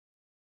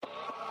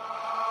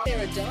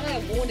There are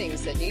dire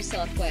warnings that New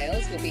South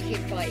Wales will be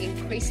hit by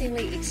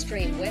increasingly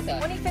extreme weather.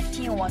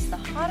 2015 was the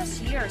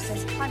hottest year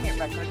since climate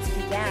records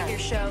began.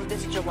 Figures show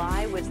this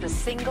July was the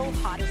single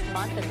hottest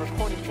month in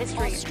recorded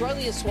history.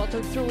 Australia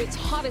sweltered through its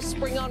hottest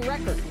spring on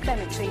record.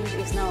 Climate change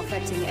is now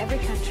affecting every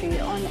country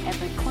on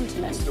every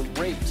continent. It's the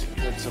rate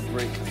that's of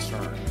great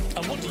concern.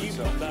 And what do you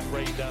put that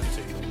rate down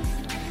to?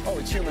 Oh,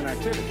 it's human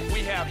activity. We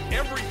have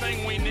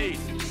everything we need.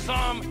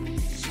 Some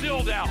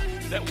still doubt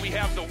that we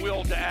have the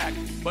will to act,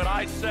 but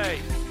I say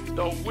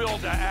the will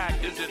to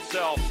act is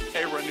itself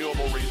a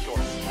renewable resource.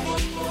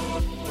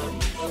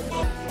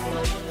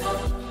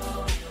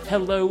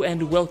 Hello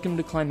and welcome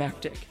to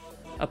Climactic,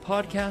 a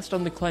podcast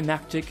on the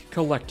Climactic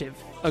Collective,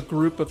 a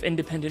group of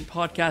independent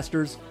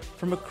podcasters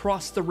from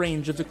across the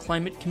range of the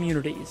climate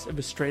communities of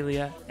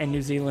Australia and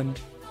New Zealand.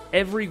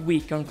 Every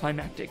week on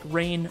Climactic,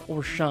 rain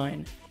or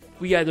shine,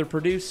 we either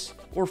produce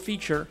or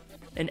feature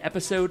an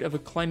episode of a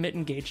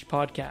climate-engaged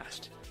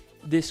podcast.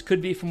 This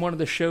could be from one of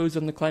the shows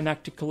on the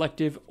Climactic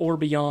Collective or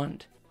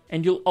beyond,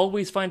 and you'll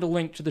always find a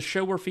link to the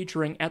show we're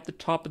featuring at the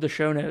top of the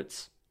show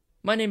notes.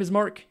 My name is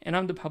Mark, and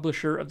I'm the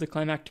publisher of the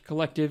Climactic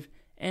Collective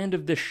and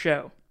of this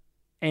show.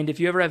 And if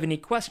you ever have any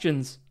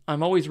questions,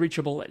 I'm always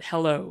reachable at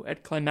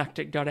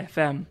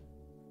hello@climactic.fm.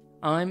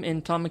 I'm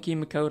in Tamaki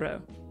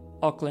Makaurau,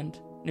 Auckland,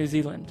 New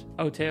Zealand,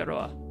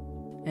 Aotearoa,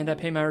 and I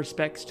pay my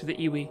respects to the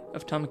iwi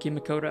of Tamaki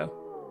Makaurau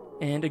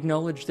and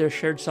acknowledge their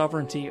shared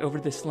sovereignty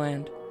over this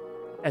land,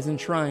 as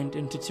enshrined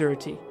in Te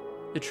Tiriti,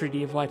 the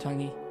Treaty of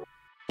Waitangi.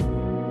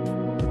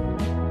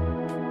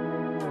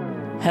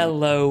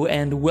 Hello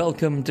and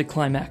welcome to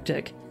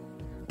Climactic,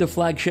 the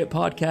flagship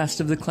podcast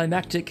of the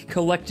Climactic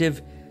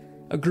Collective,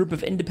 a group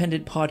of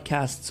independent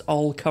podcasts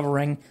all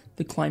covering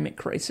the climate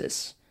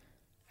crisis.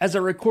 As I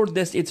record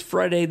this, it's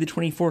Friday the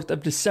 24th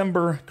of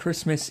December,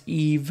 Christmas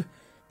Eve,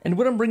 and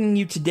what I'm bringing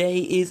you today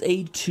is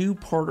a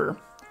two-parter,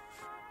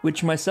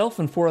 which myself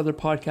and four other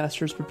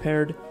podcasters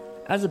prepared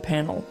as a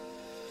panel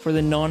for the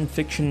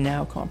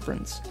NonFictioNOW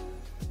conference,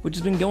 which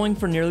has been going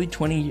for nearly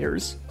 20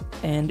 years,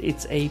 and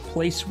it's a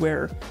place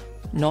where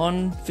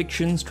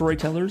non-fiction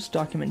storytellers,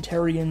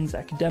 documentarians,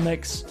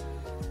 academics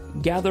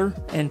gather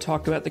and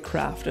talk about the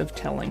craft of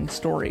telling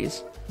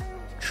stories.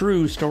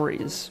 True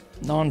stories,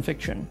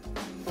 non-fiction.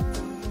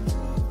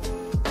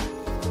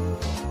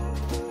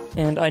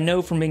 And I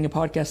know from being a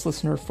podcast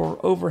listener for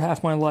over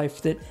half my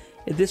life that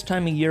at this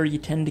time of year you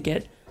tend to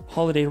get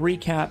holiday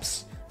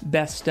recaps,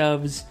 best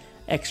ofs,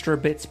 extra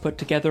bits put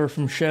together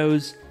from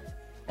shows,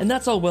 and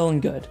that's all well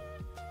and good.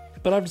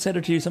 But I've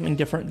decided to do something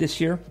different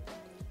this year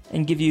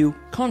and give you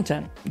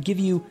content, give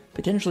you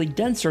potentially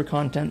denser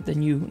content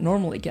than you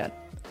normally get.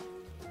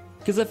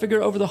 Because I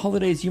figure over the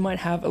holidays you might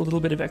have a little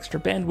bit of extra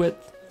bandwidth,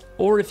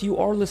 or if you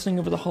are listening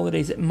over the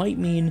holidays, it might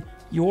mean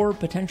you're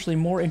potentially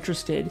more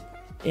interested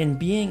in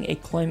being a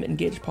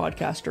climate-engaged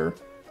podcaster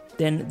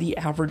than the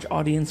average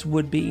audience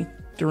would be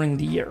during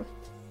the year.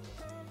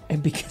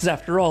 And because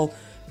after all,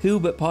 who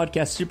but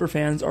podcast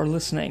superfans are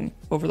listening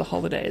over the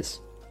holidays?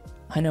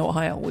 I know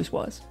I always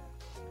was.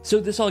 So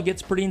this all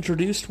gets pretty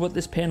introduced what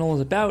this panel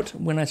is about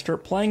when I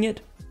start playing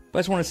it. But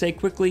I just want to say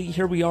quickly,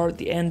 here we are at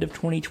the end of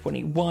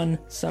 2021,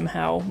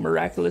 somehow,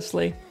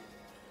 miraculously.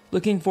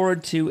 Looking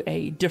forward to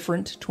a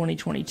different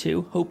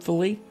 2022,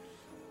 hopefully.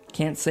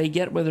 Can't say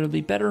yet whether it'll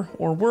be better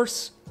or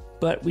worse,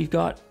 but we've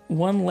got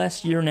one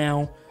less year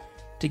now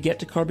to get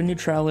to carbon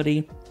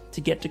neutrality,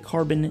 to get to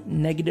carbon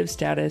negative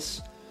status,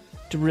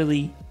 to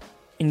really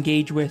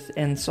engage with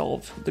and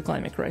solve the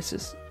climate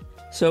crisis.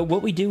 So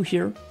what we do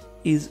here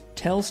is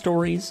tell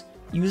stories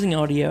using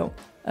audio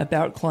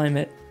about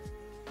climate,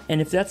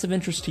 and if that's of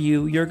interest to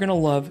you, you're going to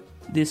love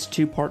this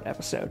two-part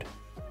episode.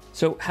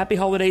 So happy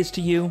holidays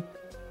to you,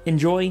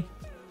 enjoy,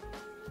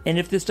 and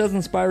if this does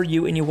inspire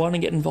you and you want to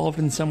get involved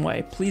in some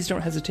way, please don't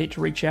hesitate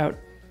to reach out.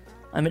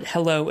 I'm at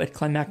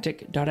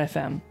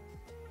hello@climactic.fm.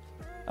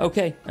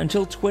 Okay,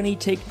 until 20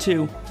 take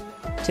 2,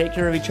 take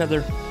care of each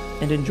other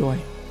and enjoy.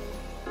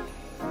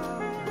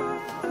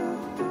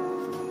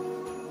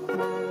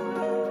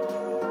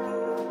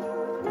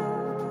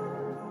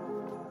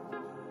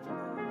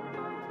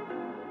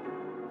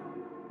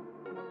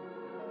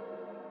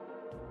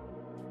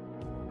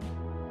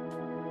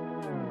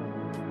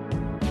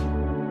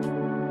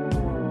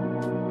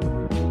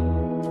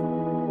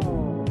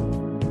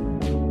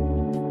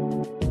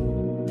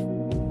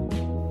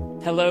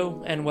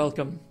 Hello and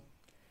welcome.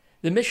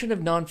 The mission of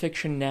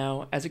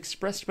NonFictioNOW, as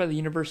expressed by the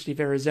University of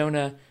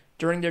Arizona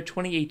during their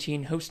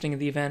 2018 hosting of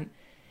the event,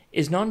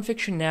 is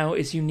NonFictioNOW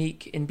is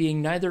unique in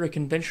being neither a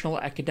conventional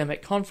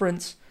academic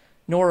conference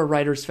nor a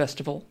writers'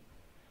 festival,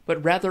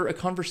 but rather a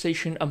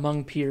conversation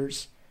among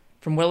peers,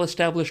 from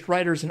well-established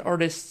writers and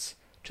artists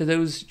to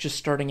those just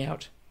starting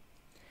out.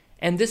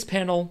 And this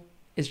panel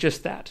is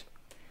just that,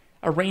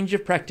 a range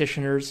of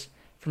practitioners,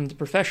 from the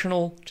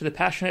professional to the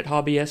passionate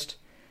hobbyist,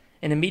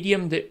 in a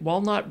medium that, while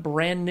not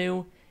brand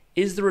new,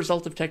 is the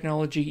result of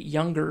technology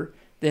younger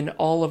than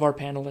all of our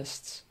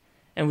panelists,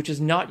 and which is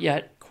not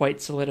yet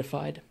quite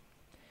solidified.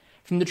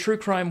 From the true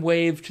crime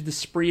wave to the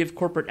spree of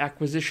corporate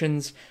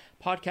acquisitions,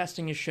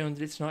 podcasting has shown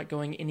that it's not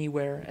going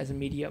anywhere as a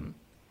medium.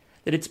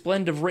 That its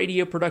blend of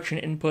radio production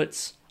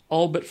inputs,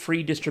 all but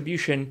free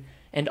distribution,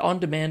 and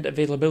on-demand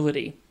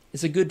availability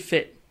is a good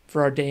fit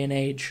for our day and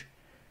age.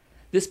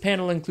 This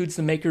panel includes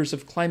the makers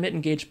of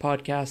climate-engaged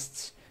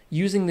podcasts,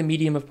 using the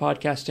medium of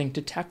podcasting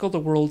to tackle the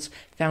world's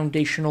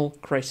foundational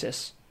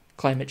crisis,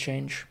 climate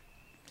change.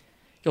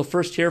 You'll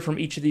first hear from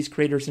each of these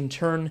creators in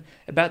turn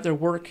about their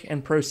work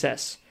and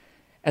process,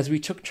 as we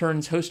took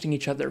turns hosting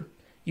each other,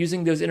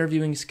 using those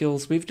interviewing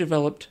skills we've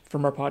developed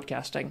from our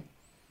podcasting.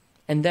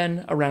 And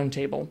then a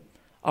roundtable,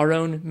 our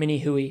own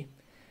mini-hui,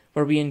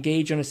 where we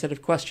engage on a set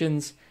of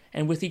questions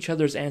and with each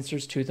other's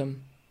answers to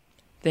them.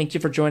 Thank you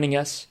for joining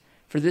us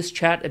for this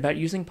chat about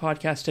using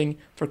podcasting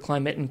for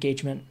climate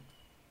engagement.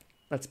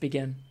 Let's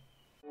begin.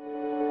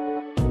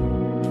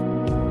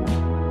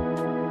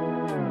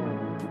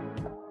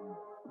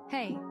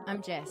 Hey,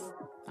 I'm Jess.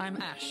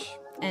 I'm Ash.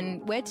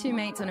 And we're two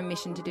mates on a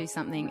mission to do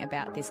something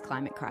about this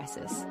climate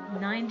crisis.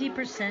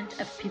 90%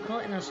 of people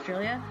in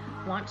Australia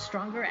want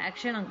stronger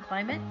action on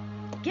climate.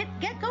 Get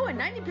going,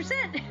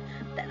 90%.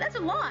 That's a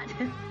lot.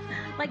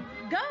 Like,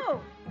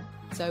 go.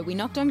 So we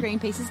knocked on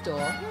Greenpeace's door.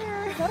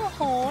 Got a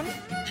horn.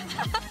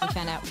 We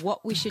found out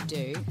what we should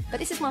do. But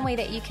this is one way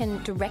that you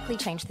can directly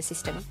change the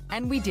system.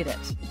 And we did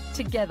it.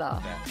 Together.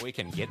 Yeah, we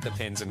can get the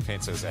pens and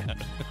pencils out.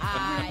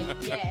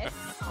 Yes.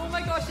 Oh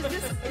my gosh, is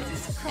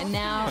this And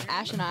now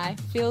Ash and I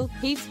feel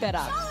heaps better.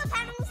 Solar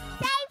panels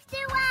save the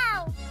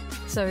world.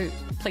 So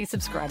please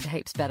subscribe to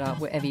Heaps Better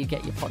wherever you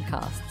get your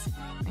podcasts.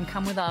 And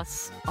come with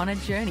us on a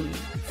journey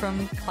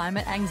from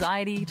climate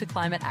anxiety to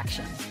climate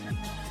action.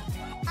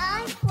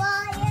 I'm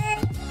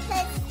trying to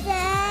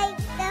save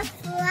the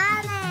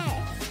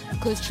planet.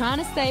 Because trying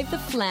to save the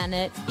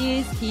planet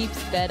is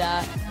heaps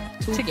better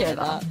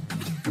together.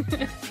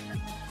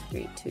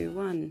 3, 2,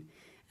 1.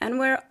 And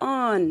we're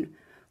on.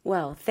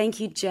 Well,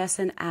 thank you, Jess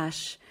and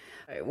Ash.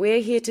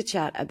 We're here to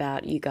chat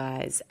about you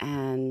guys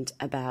and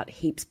about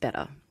Heaps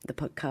Better, the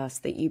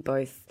podcast that you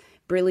both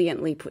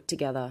brilliantly put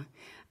together.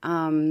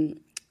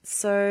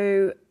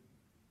 So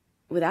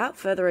without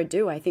further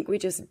ado, I think we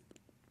just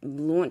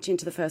launch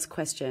into the first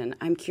question.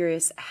 I'm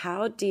curious,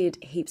 how did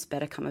Heaps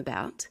Better come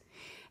about?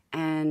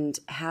 And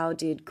how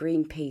did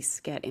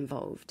Greenpeace get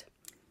involved?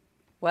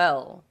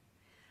 Well,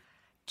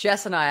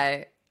 Jess and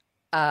I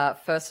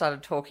first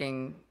started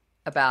talking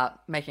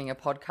about making a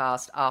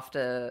podcast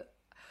after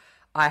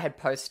I had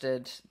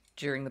posted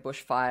during the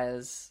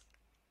bushfires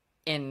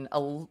in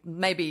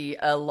maybe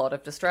a lot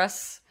of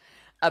distress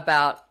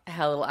about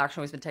how little action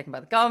was been taken by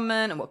the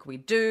government and what could we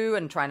do,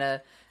 and trying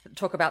to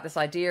talk about this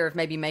idea of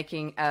maybe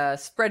making a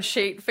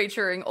spreadsheet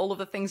featuring all of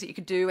the things that you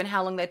could do and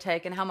how long they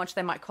take and how much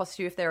they might cost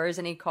you if there is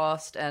any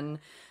cost, and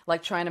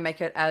like trying to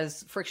make it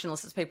as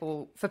frictionless as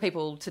for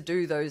people to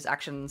do those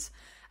actions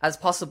as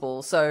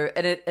possible. So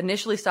it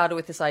initially started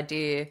with this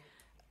idea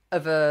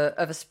of a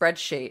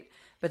spreadsheet,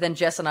 but then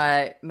Jess and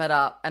I met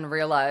up and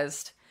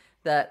realized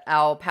that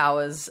our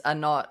powers are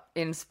not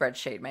in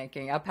spreadsheet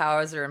making. Our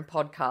powers are in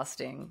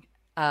podcasting.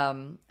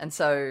 And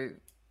so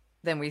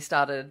then we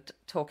started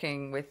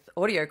talking with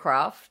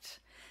Audiocraft,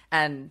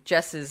 and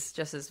Jess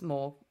is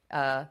more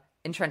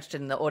entrenched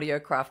in the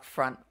Audiocraft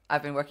front.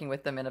 I've been working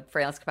with them in a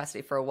freelance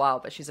capacity for a while,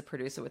 but she's a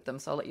producer with them,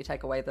 so I'll let you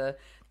take away the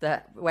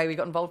way we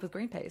got involved with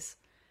Greenpeace.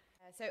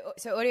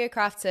 So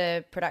Audiocraft's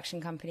a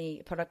production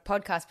company,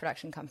 podcast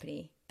production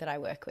company that I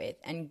work with,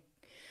 and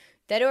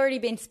they'd already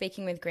been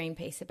speaking with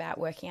Greenpeace about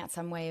working out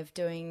some way of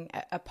doing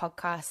a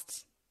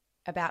podcast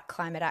about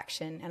climate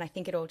action, and I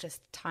think it all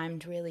just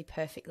timed really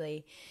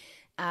perfectly.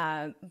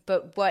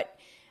 But what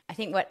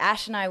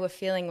Ash and I were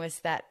feeling was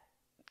that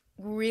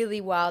really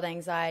wild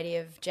anxiety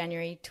of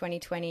January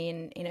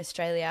 2020 in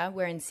Australia.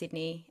 We're in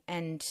Sydney,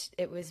 and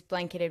it was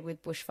blanketed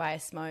with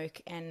bushfire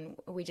smoke, and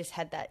we just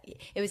had that.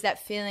 It was that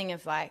feeling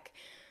of like,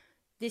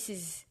 this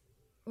is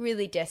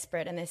really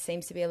desperate, and there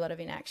seems to be a lot of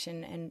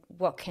inaction. And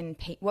what can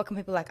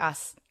people like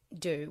us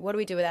do? What do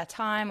we do with our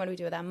time? What do we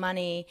do with our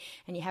money?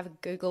 And you have a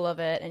Google of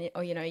it, and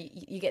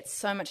you get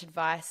so much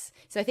advice.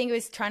 So I think it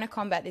was trying to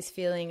combat this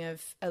feeling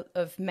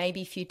of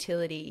maybe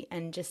futility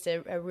and just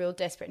a real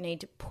desperate need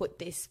to put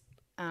this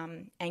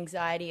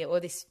anxiety or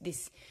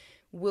this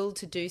will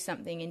to do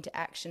something into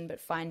action,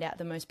 but find out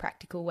the most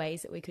practical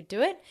ways that we could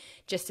do it,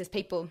 just as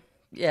people.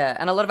 Yeah,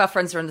 and a lot of our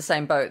friends are in the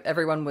same boat.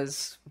 Everyone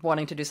was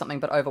wanting to do something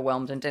but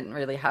overwhelmed and didn't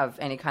really have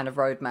any kind of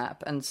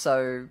roadmap. And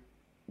so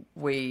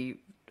we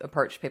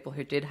approached people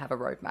who did have a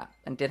roadmap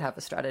and did have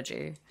a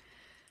strategy.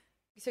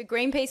 So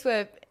Greenpeace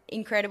were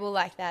incredible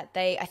like that.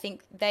 I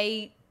think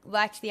they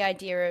liked the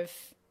idea of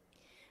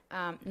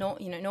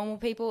normal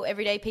people,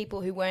 everyday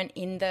people who weren't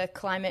in the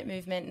climate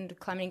movement and the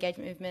climate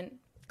engagement movement,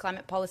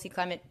 climate policy,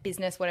 climate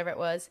business, whatever it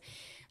was.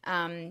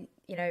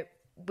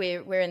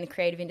 We're in the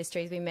creative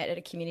industries. We met at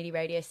a community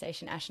radio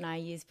station, Ash and I,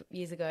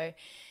 years ago.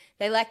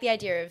 They like the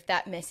idea of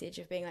that message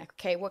of being like,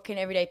 okay, what can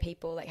everyday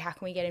people, like how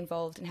can we get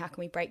involved and how can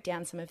we break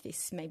down some of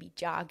this maybe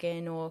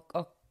jargon or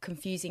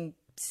confusing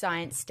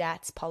science,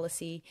 stats,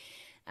 policy,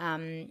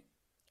 and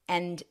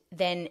And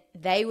then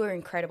they were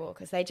incredible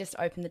because they just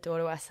opened the door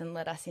to us and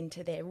let us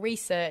into their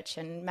research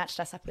and matched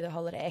us up with a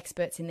whole lot of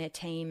experts in their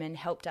team and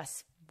helped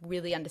us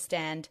really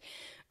understand.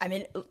 I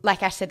mean,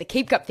 like Ash said, the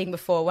Keep Cup thing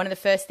before, one of the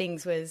first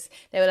things was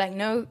they were like,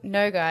 no,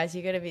 guys,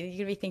 you're going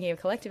to be thinking of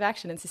collective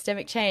action and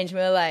systemic change. And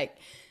we were like,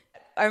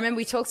 I remember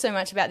we talked so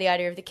much about the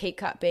idea of the Keep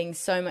Cup being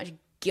so much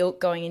guilt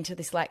going into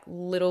this like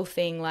little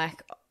thing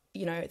like,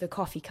 you know, the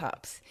coffee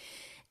cups.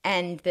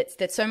 And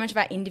that's so much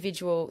about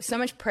so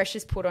much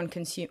pressure's put on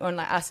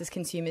like us as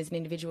consumers and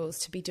individuals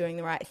to be doing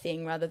the right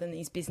thing rather than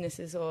these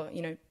businesses or,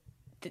 you know,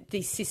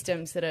 these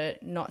systems that are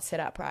not set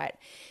up right.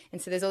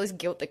 And so there's all this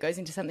guilt that goes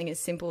into something as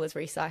simple as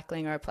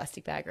recycling or a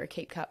plastic bag or a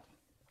Keep Cup.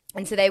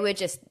 And so they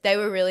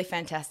were really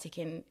fantastic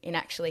in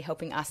actually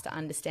helping us to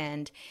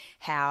understand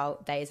how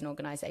they as an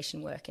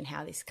organisation work and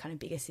how this kind of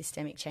bigger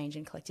systemic change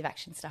and collective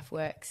action stuff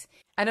works.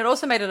 And it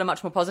also made it a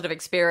much more positive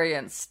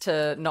experience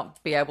to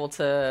not be able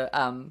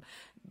to,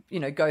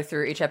 go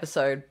through each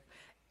episode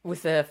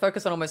with a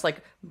focus on almost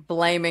like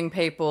blaming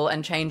people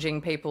and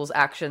changing people's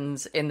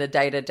actions in the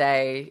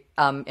day-to-day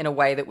in a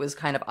way that was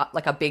kind of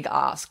like a big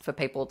ask for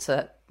people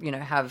to, you know,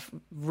 have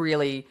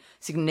really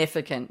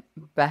significant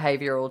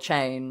behavioral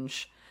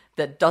change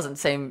that doesn't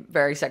seem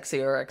very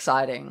sexy or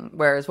exciting.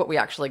 Whereas what we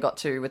actually got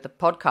to with the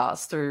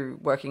podcast through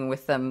working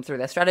with them through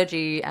their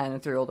strategy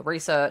and through all the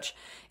research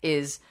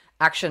is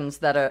actions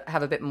that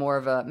have a bit more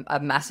of a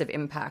massive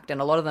impact. And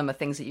a lot of them are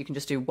things that you can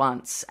just do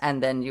once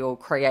and then you'll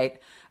create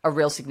a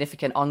real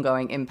significant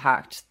ongoing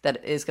impact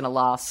that is going to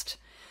last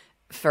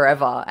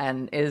forever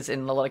and is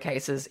in a lot of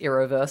cases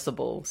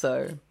irreversible.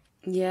 So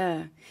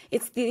yeah,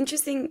 it's the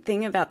interesting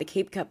thing about the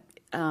Keep Cup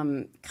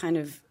kind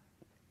of,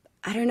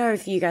 I don't know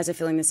if you guys are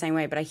feeling the same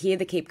way, but I hear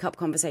the Keep Cup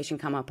conversation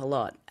come up a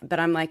lot. But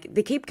I'm like,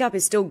 the Keep Cup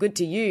is still good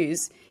to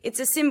use. It's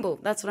a symbol.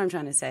 That's what I'm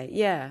trying to say.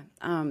 Yeah.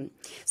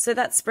 So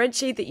that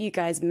spreadsheet that you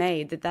guys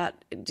made,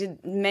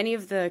 did many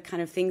of the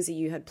kind of things that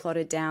you had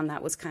plotted down,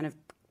 that was kind of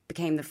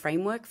became the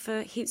framework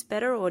for Heaps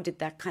Better, or did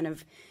that kind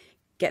of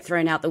get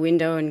thrown out the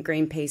window and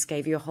Greenpeace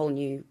gave you a whole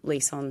new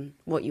lease on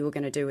what you were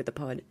going to do with the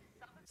pod?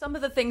 Some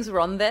of the things were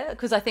on there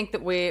because I think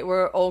that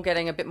we're all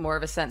getting a bit more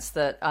of a sense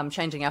that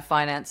changing our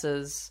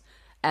finances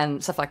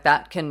and stuff like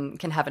that can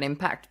have an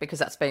impact because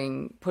that's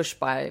being pushed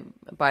by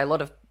a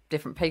lot of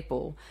different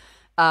people.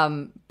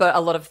 But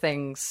a lot of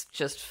things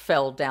just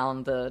fell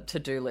down the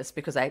to-do list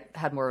because they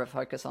had more of a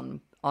focus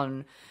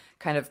on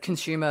kind of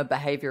consumer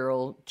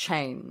behavioral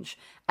change.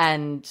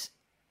 And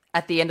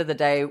at the end of the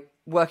day,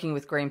 working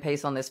with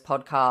Greenpeace on this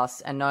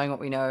podcast and knowing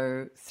what we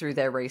know through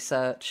their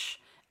research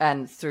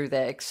and through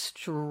their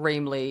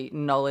extremely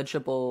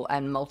knowledgeable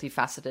and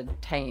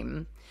multifaceted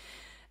team,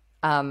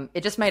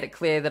 it just made it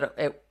clear that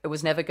it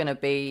was never going to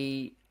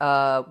be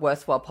a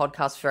worthwhile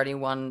podcast for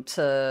anyone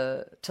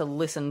to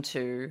listen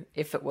to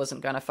if it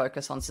wasn't going to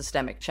focus on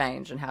systemic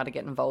change and how to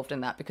get involved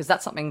in that, because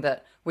that's something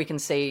that we can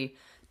see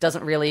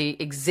doesn't really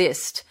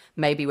exist.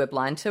 Maybe we're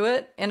blind to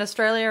it in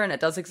Australia and it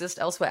does exist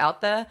elsewhere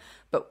out there,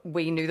 but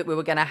we knew that we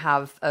were going to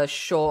have a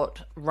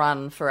short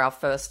run for our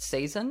first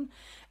season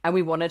and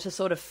we wanted to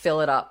sort of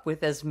fill it up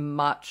with as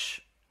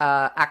much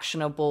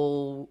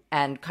actionable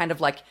and kind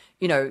of like,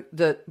 you know,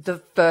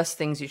 the first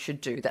things you should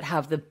do that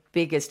have the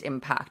biggest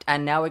impact.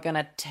 And now we're going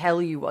to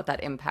tell you what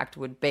that impact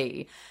would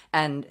be.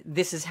 And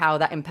this is how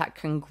that impact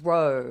can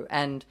grow.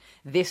 And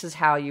this is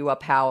how you are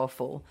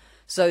powerful,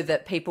 so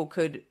that people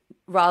could,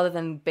 rather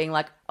than being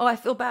like, oh, I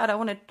feel bad, I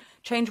want to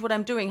change what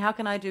I'm doing, how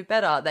can I do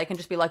better? They can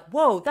just be like,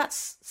 whoa,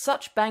 that's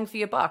such bang for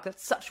your buck.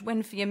 That's such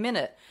win for your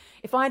minute.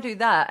 If I do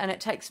that and it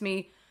takes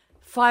me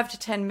 5 to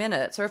 10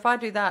 minutes, or if I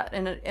do that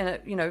and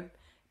it you know,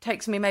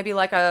 takes me maybe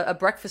like a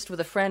breakfast with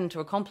a friend to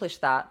accomplish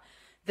that,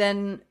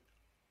 then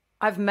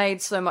I've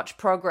made so much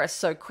progress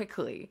so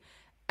quickly.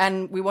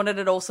 And we wanted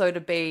it also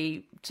to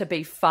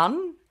be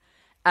fun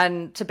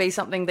and to be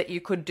something that you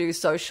could do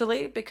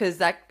socially, because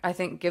that, I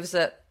think, gives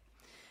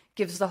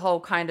the whole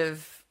kind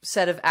of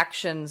set of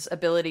actions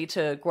ability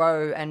to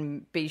grow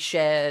and be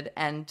shared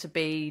and to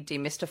be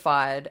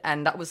demystified.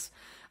 And that was,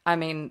 I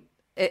mean,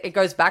 it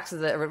goes back to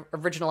the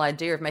original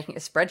idea of making a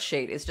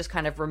spreadsheet, is just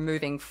kind of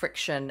removing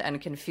friction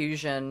and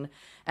confusion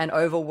and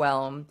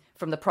overwhelm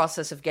from the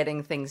process of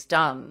getting things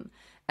done.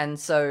 And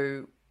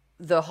so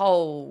the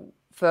whole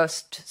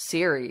first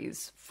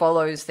series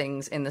follows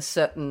things in a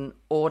certain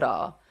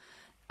order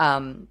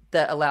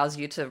that allows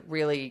you to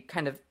really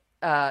kind of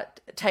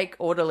take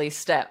orderly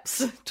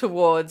steps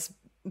towards,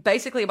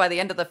 basically by the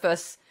end of the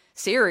first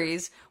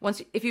series,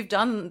 if you've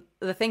done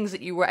the things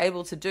that you were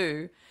able to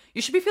do,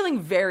 you should be feeling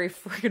very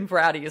freaking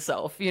proud of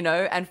yourself, you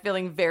know, and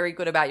feeling very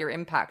good about your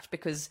impact,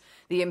 because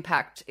the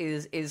impact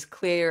is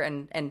clear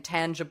and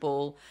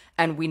tangible,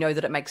 and we know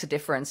that it makes a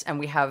difference. And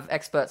we have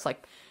experts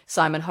like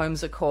Simon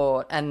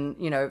Holmes-A-Court and,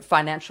 you know,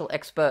 financial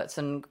experts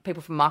and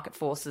people from market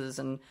forces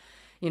and,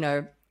 you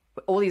know,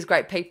 all these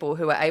great people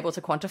who are able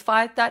to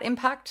quantify that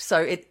impact. So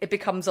it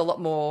becomes a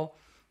lot more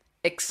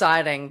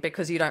exciting,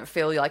 because you don't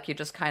feel like you're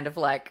just kind of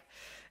like,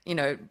 you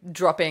know,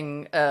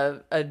 dropping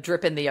a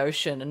drip in the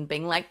ocean and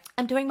being like,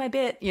 I'm doing my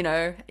bit, you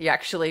know. You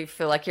actually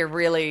feel like you're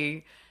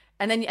really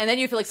And then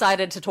you feel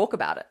excited to talk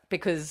about it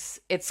because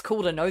it's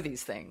cool to know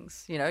these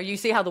things. You know, you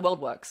see how the world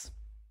works.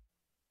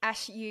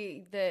 Ash,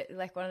 one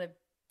of the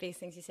biggest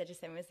things you said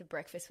just then was the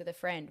breakfast with a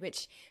friend,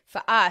 which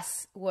for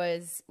us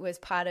was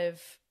part of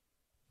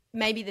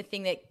maybe the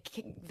thing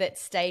that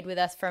stayed with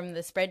us from the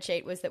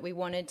spreadsheet was that we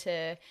wanted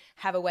to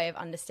have a way of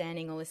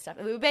understanding all this stuff.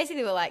 We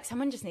were like,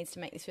 someone just needs to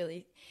make this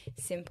really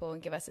simple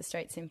and give us a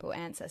straight, simple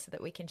answer so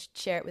that we can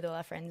share it with all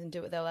our friends and do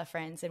it with all our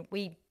friends. And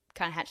we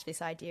kind of hatched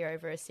this idea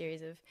over a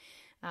series of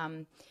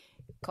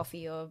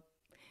coffee or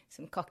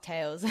some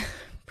cocktails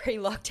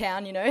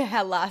pre-lockdown, you know,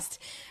 our last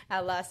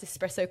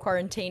espresso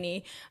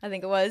quarantini, I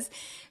think it was.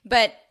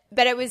 But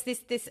it was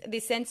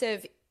this sense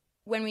of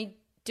when we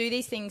do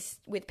these things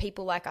with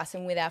people like us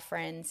and with our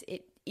friends,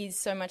 it is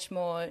so much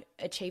more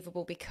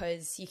achievable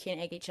because you can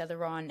egg each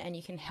other on and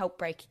you can help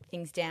break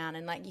things down,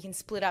 and like you can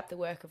split up the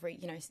work of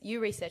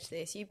you research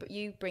this,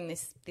 you bring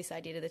this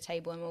idea to the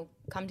table, and we'll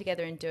come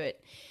together and do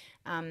it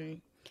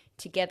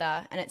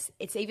together. And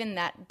it's even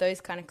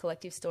those kind of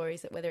collective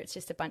stories, that whether it's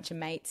just a bunch of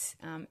mates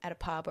at a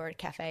pub or at a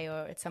cafe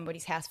or at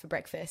somebody's house for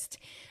breakfast,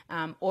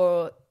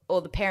 or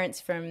the parents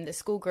from the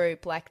school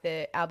group like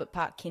the Albert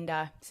Park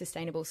Kinder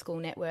Sustainable School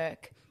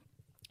Network,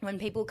 when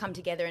people come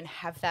together and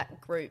have that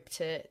group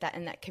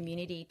and that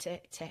community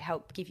to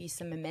help give you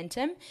some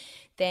momentum,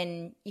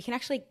 then you can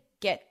actually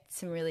get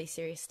some really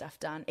serious stuff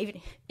done,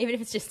 even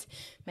if it's just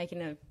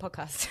making a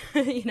podcast,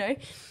 you know.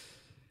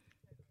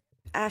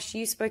 Ash,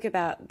 you spoke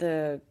about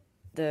the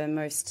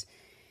most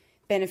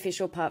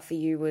beneficial part for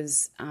you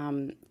was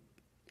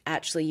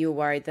actually you were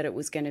worried that it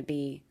was going to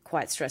be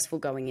quite stressful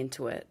going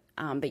into it,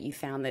 but you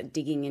found that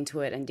digging into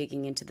it and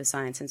digging into the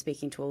science and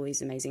speaking to all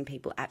these amazing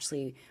people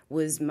actually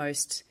was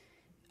most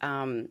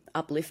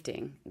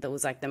uplifting. That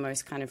was like the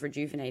most kind of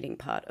rejuvenating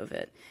part of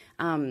it.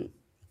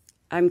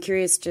 I'm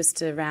curious, just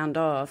to round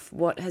off,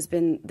 what has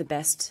been the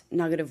best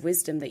nugget of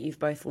wisdom that you've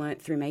both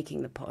learnt through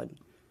making the pod?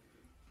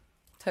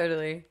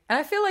 Totally. And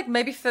I feel like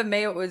maybe for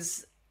me it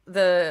was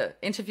the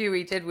interview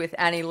we did with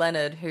Annie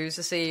Leonard, who's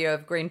the CEO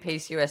of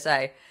Greenpeace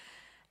USA.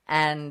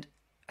 And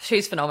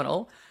she's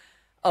phenomenal.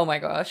 Oh my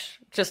gosh,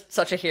 just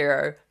such a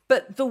hero.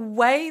 But the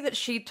way that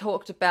she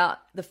talked about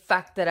the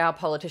fact that our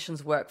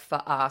politicians work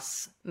for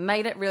us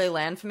made it really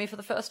land for me for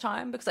the first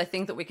time, because I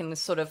think that we can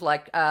sort of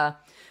like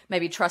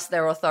maybe trust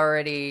their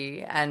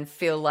authority and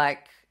feel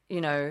like, you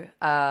know,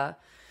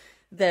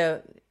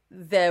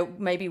 they're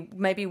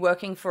maybe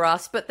working for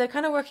us, but they're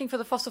kind of working for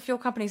the fossil fuel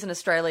companies in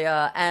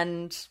Australia.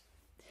 And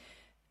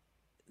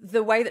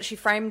the way that she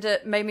framed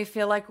it made me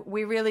feel like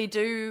we really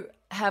do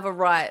have a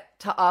right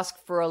to ask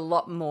for a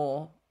lot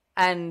more.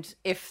 And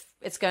if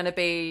it's going to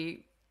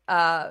be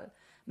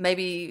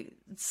maybe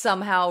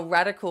somehow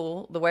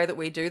radical the way that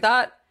we do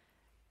that,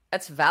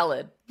 it's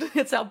valid.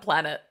 It's our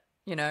planet,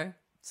 you know?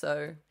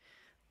 So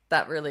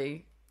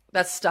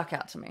that stuck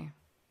out to me.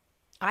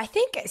 I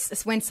think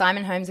it's when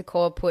Simon Holmes a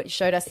Core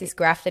showed us this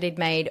graph that he'd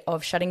made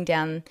of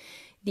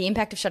the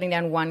impact of shutting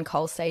down one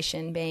coal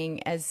station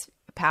being as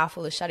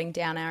powerful as shutting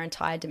down our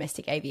entire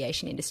domestic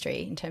aviation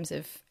industry in terms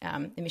of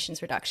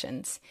emissions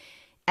reductions.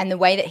 And the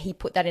way that he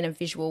put that in a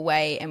visual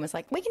way and was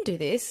like, we can do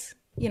this.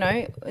 You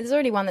know, there's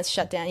already one that's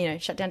shut down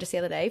just the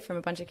other day from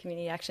a bunch of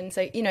community action.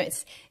 So, you know,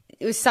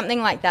 it was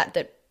something like that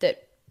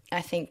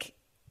I think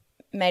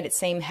made it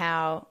seem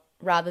how,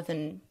 rather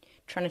than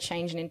trying to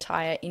change an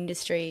entire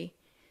industry,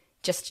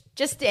 just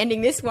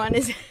ending this one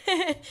is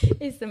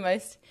the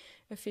most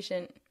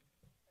efficient.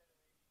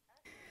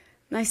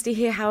 Nice to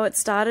hear how it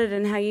started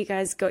and how you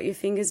guys got your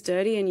fingers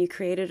dirty and you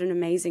created an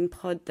amazing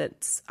pod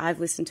that I've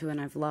listened to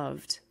and I've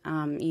loved.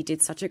 You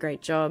did such a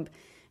great job,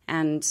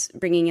 and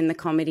bringing in the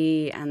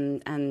comedy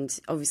and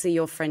obviously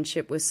your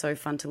friendship was so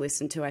fun to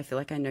listen to. I feel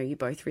like I know you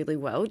both really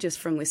well just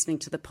from listening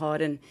to the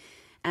pod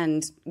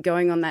and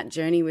going on that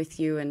journey with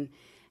you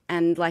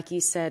and like you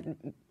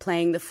said,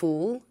 playing the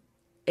fool.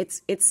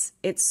 It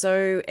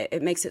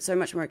makes it so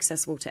much more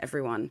accessible to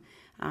everyone.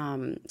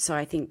 So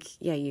I think,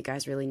 you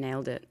guys really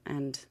nailed it.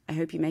 And I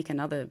hope you make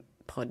another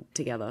pod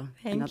together,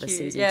 another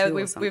season 2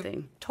 or something.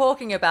 We're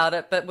talking about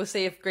it, but we'll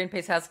see if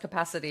Greenpeace has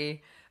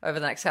capacity over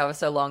the next however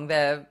so long.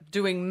 They're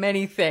doing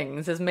many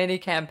things. There's many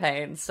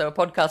campaigns. So a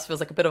podcast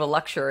feels like a bit of a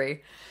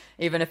luxury,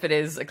 even if it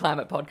is a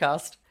climate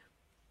podcast.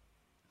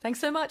 Thanks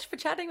so much for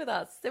chatting with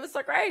us. It was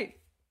so great.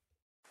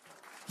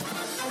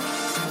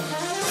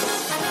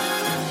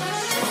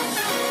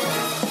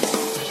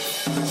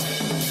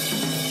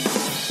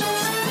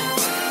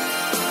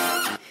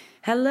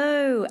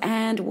 Hello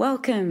and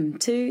welcome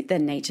to The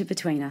Nature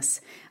Between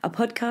Us, a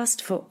podcast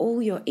for all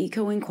your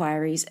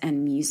eco-inquiries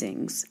and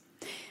musings.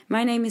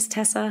 My name is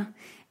Tessa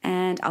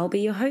and I'll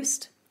be your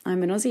host.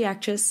 I'm an Aussie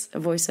actress, a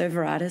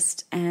voiceover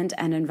artist, and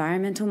an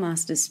environmental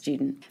master's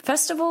student.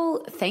 First of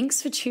all,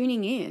 thanks for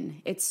tuning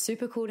in. It's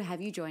super cool to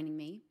have you joining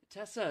me.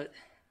 Tessa,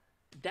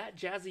 that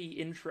jazzy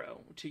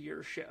intro to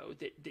your show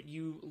that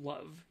you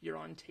love, you're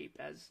on tape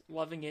as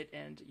loving it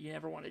and you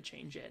never want to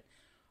change it.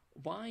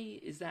 Why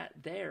is that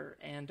there,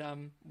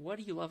 and what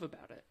do you love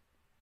about it?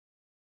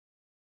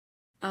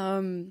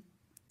 I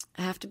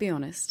have to be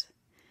honest.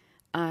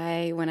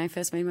 when I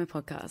first made my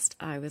podcast,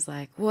 I was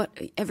like, what?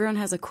 Everyone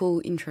has a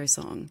cool intro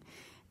song.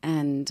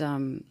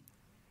 And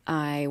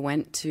I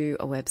went to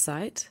a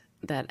website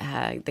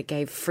that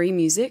gave free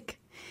music.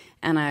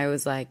 And I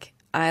was like,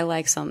 I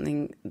like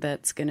something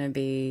that's going to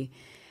be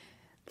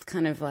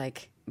kind of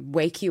like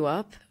wake you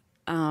up.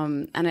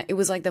 And it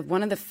was like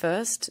one of the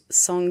first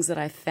songs that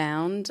I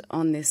found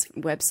on this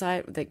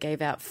website that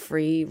gave out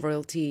free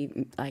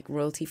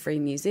royalty-free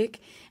music.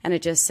 And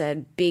it just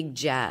said Big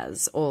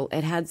Jazz, or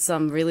it had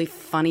some really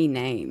funny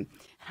name.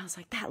 And I was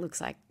like, that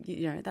looks like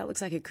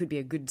it could be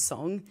a good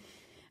song.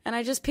 And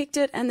I just picked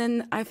it, and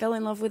then I fell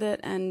in love with it.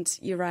 And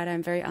you're right,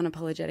 I'm very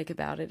unapologetic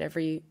about it.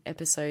 Every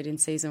episode in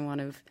season 1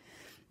 of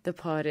the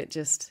pod,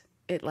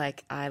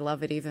 I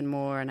love it even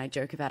more, and I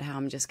joke about how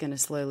I'm just going to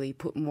slowly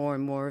put more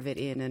and more of it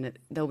in, and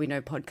there'll be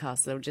no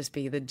podcast. It'll just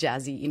be the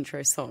jazzy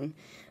intro song.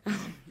 A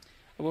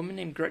woman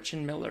named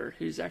Gretchen Miller,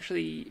 who's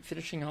actually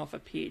finishing off a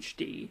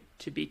PhD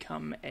to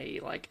become a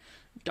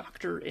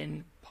doctor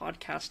in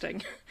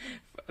podcasting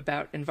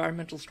about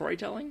environmental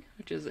storytelling,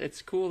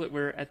 it's cool that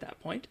we're at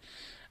that point.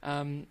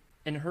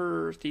 In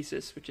her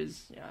thesis, which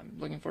is I'm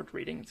looking forward to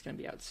reading, it's going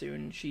to be out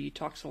soon, she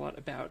talks a lot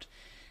about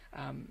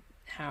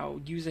how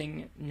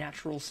using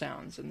natural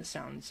sounds and the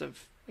sounds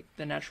of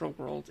the natural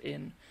world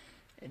in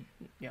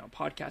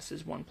podcasts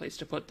is one place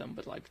to put them,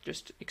 but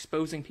just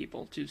exposing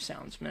people to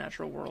sounds from the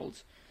natural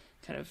world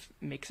kind of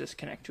makes us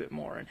connect to it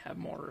more and have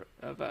more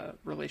of a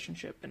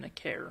relationship and a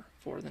care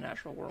for the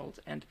natural world.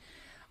 And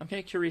I'm kind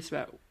of curious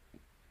about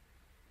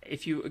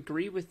if you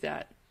agree with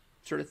that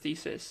sort of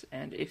thesis,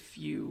 and if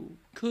you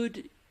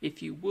would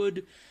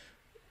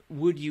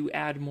you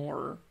add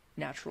more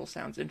natural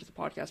sounds into the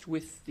podcast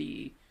with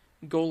the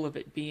goal of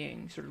it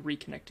being sort of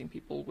reconnecting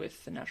people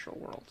with the natural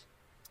world?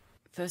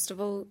 First of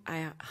all,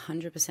 I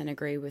 100%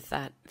 agree with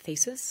that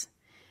thesis.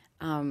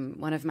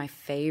 One of my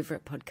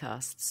favorite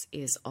podcasts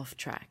is Off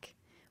Track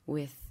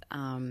with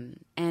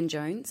Anne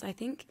Jones, I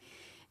think,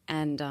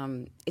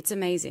 and it's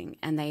amazing.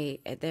 And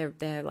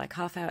they're like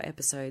half-hour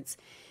episodes,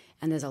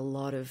 and there's a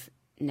lot of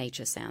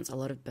nature sounds, a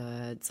lot of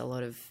birds, a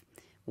lot of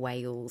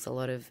whales, a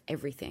lot of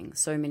everything.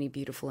 So many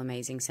beautiful,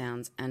 amazing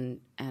sounds, and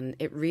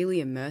it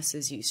really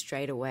immerses you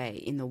straight away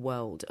in the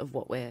world of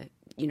what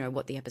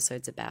the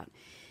episode's about.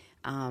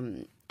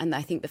 And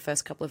I think the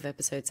first couple of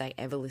episodes I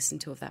ever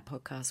listened to of that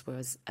podcast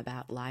was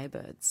about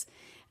lyrebirds.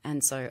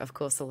 And so, of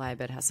course, the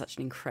lyrebird has such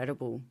an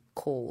incredible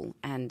call,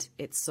 and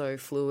it's so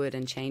fluid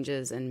and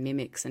changes and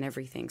mimics and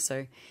everything.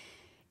 So,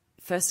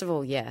 first of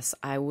all, yes,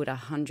 I would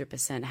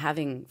 100%,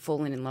 having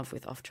fallen in love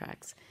with Off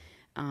Tracks,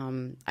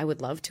 I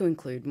would love to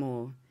include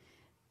more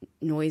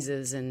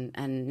noises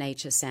and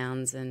nature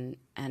sounds and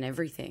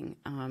everything.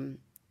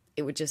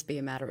 It would just be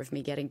a matter of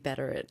me getting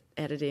better at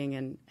editing,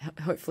 and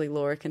hopefully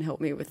Laura can help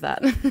me with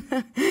that.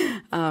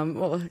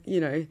 Or,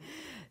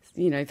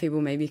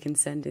 people maybe can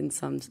send in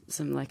some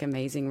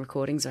amazing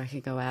recordings, or I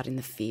could go out in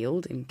the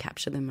field and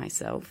capture them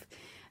myself.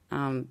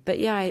 But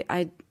yeah,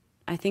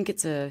 I think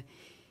it's a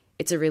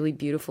really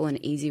beautiful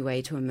and easy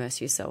way to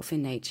immerse yourself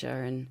in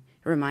nature and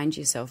remind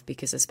yourself,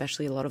 because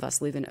especially a lot of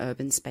us live in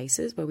urban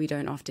spaces where we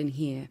don't often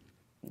hear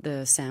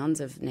the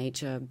sounds of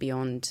nature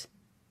beyond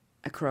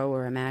a crow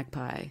or a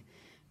magpie.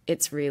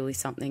 It's really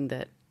something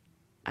that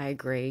I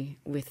agree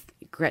with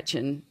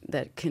Gretchen,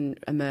 that can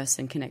immerse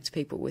and connect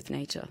people with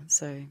nature.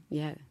 So,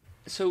 yeah.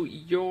 So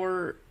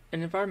you're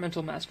an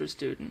environmental master's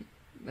student.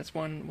 That's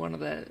one of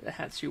the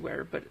hats you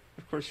wear, but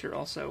of course you're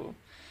also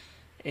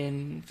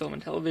in film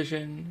and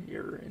television,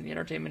 you're in the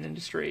entertainment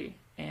industry,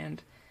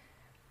 and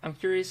I'm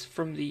curious,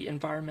 from the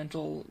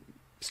environmental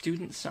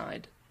student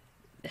side,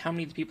 how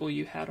many people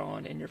you had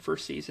on in your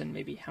first season,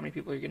 maybe how many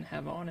people you're going to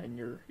have on in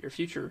your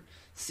future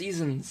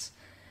seasons,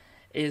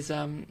 is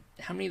how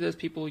many of those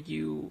people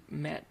you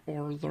met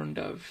or learned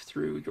of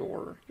through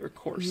your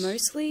course?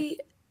 Mostly,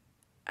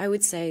 I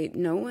would say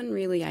no one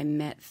really I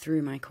met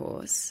through my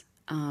course,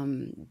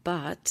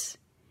 but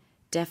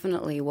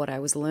definitely what I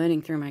was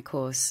learning through my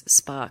course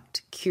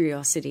sparked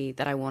curiosity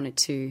that I wanted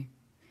to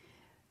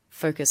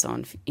focus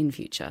on in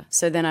future.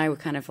 So then I would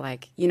kind of I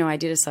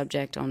did a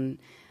subject on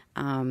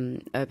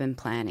urban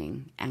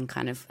planning, and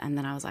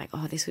then I was like,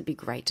 oh, this would be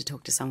great to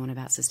talk to someone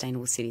about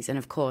sustainable cities. And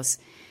of course,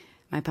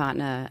 my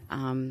partner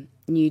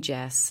knew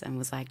Jess and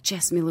was like,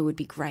 Jess Miller would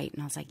be great.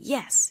 And I was like,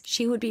 yes,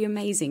 she would be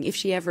amazing if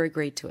she ever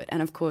agreed to it.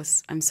 And of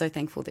course, I'm so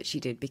thankful that she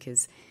did,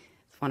 because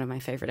it's one of my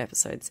favorite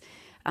episodes.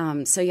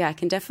 So yeah, I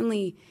can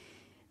definitely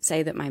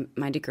say that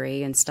my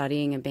degree and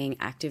studying and being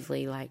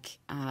actively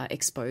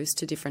exposed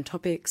to different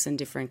topics and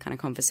different kind of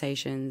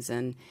conversations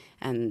and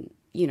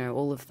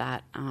all of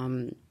that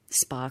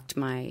sparked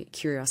my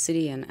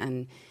curiosity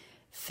and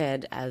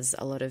fed as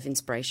a lot of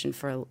inspiration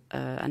for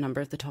a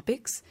number of the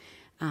topics.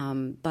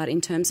 But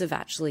in terms of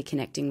actually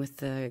connecting with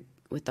the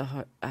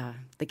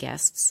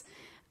guests,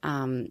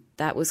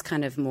 that was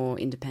kind of more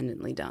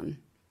independently done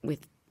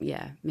with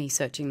me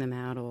searching them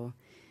out, or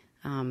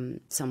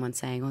someone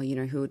saying, oh,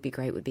 who would be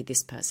great would be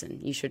this person.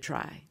 You should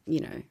try.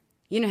 You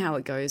know how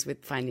it goes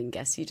with finding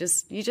guests. You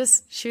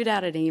just shoot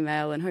out an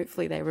email and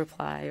hopefully they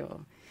reply,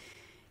 or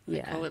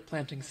Yeah. I call it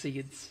planting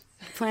seeds.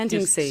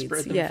 Planting Just seeds,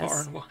 spread them yes.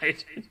 far and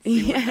wide. And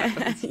see what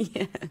happens.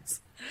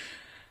 Yes.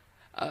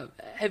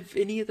 Have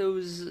any of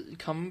those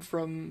come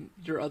from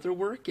your other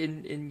work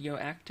in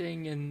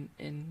acting and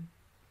in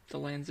the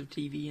lands of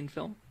TV and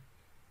film?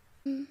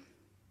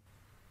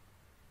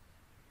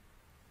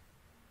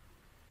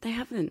 They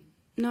haven't.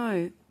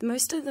 No.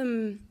 Most of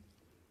them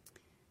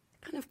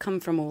kind of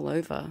come from all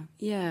over.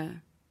 Yeah.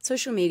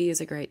 Social media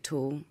is a great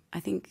tool. I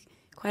think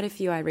quite a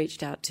few I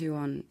reached out to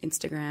on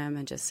Instagram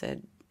and just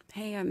said,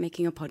 hey, I'm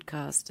making a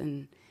podcast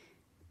and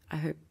I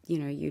hope,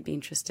 you'd be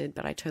interested,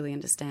 but I totally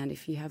understand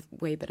if you have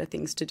way better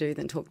things to do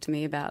than talk to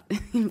me about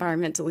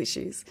environmental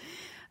issues.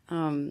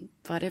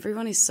 But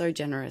everyone is so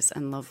generous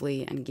and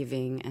lovely and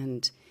giving.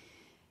 And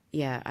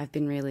yeah, I've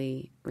been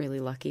really, really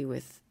lucky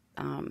with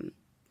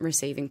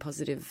receiving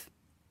positive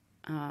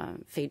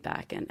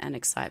feedback and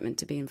excitement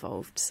to be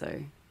involved.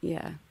 So,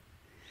 yeah.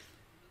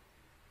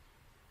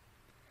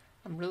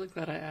 I'm really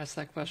glad I asked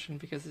that question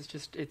because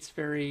it's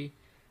very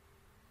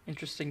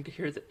interesting to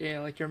hear that,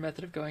 like your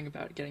method of going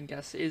about getting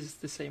guests is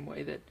the same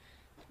way that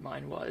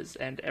mine was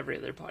and every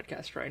other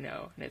podcaster I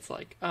know. And it's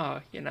like,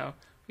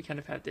 we kind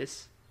of have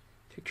this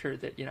picture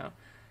that,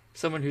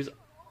 someone who's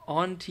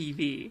on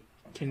TV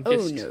can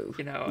just, have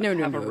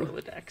a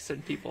Rolodex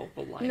and people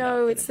will line up.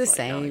 No, it's the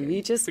same.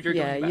 You just,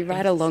 you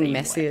write a long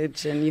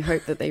message and you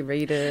hope that they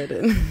read it.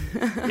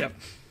 And Yep.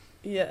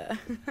 Yeah.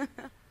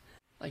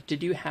 Like,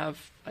 did you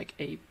have like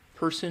a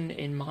person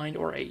in mind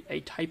or a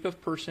type of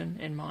person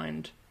in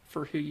mind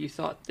for who you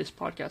thought this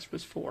podcast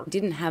was for?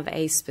 Didn't have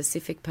a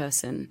specific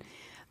person,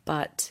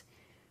 but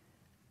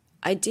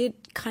I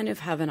did kind of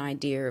have an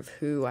idea of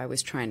who I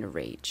was trying to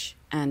reach.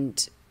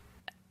 And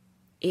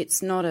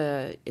it's not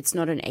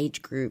an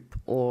age group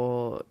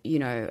or,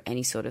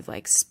 any sort of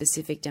like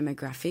specific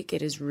demographic.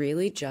 It is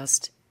really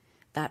just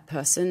that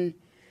person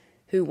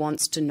who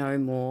wants to know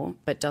more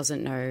but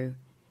doesn't know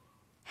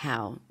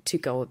how to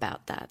go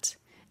about that.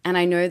 And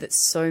I know that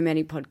so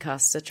many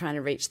podcasts are trying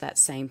to reach that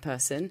same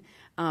person,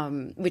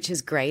 which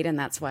is great, and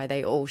that's why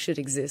they all should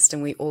exist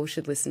and we all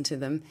should listen to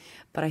them.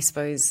 But I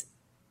suppose,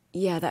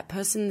 that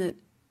person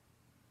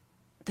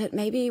that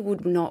maybe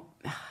would not,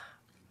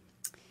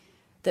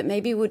 that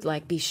maybe would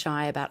like be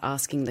shy about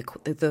asking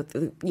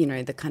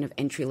the kind of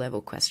entry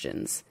level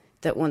questions,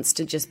 that wants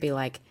to just be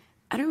like,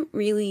 I don't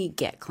really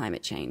get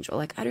climate change, or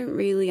like I don't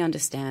really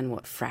understand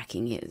what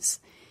fracking is.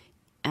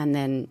 And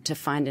then to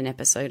find an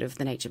episode of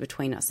The Nature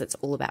Between Us that's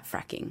all about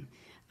fracking,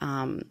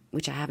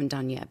 which I haven't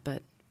done yet,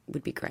 but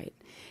would be great.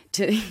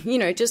 To,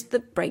 just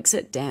that breaks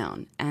it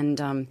down and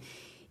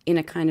in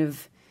a kind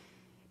of,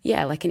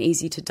 like an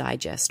easy to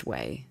digest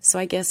way. So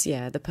I guess,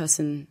 the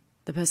person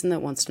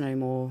that wants to know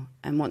more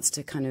and wants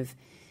to kind of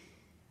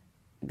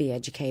be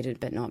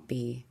educated but not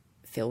be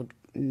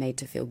made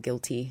to feel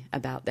guilty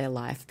about their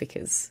life,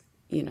 because,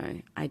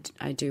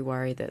 I do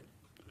worry that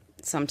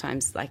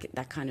sometimes like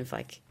that kind of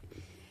like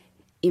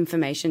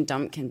information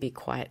dump can be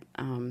quite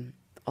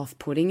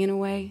off-putting in a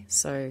way.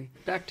 So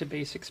back to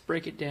basics,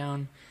 break it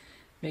down,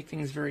 make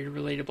things very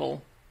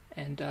relatable,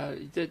 and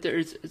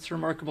it's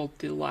remarkable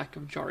the lack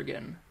of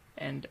jargon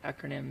and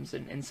acronyms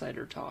and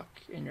insider talk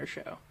in your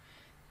show.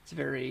 It's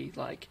very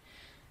like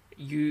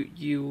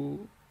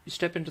you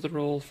step into the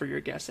role for your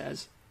guests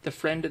as the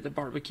friend at the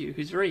barbecue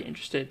who's very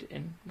interested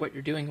in what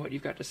you're doing, what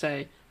you've got to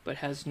say, but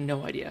has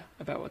no idea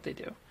about what they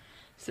do.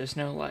 So there's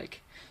no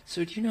like,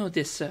 so do you know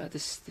this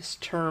this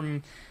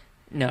term?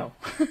 No,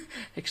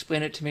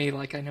 explain it to me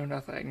like I know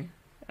nothing.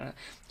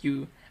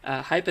 You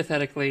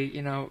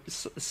hypothetically,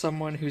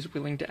 someone who's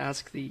willing to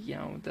ask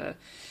the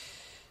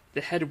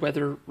head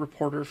weather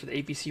reporter for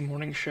the ABC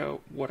morning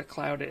show what a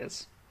cloud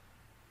is.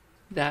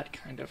 That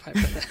kind of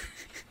hypothetical.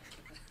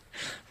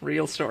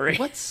 Real story.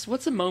 What's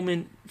a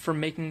moment from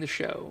making the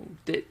show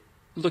that,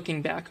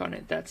 looking back on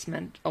it, that's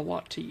meant a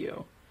lot to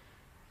you?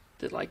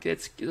 That like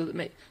it's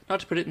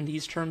not to put it in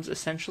these terms.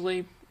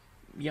 Essentially,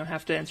 you don't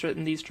have to answer it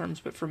in these terms.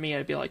 But for me,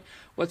 I'd be like,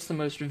 what's the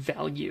most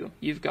value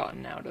you've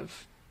gotten out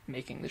of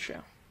making the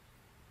show?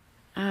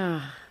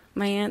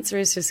 My answer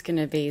is just going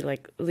to be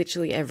like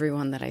literally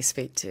everyone that I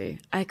speak to.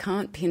 I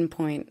can't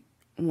pinpoint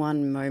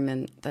one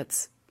moment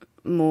that's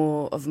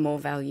more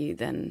value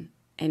than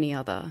any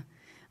other.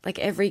 Like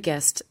every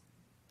guest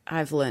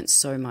I've learnt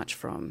so much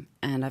from,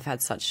 and I've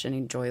had such an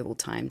enjoyable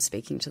time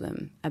speaking to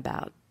them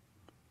about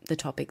the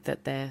topic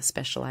that they're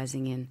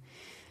specialising in.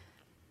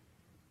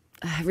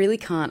 I really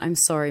can't. I'm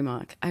sorry,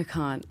 Mark. I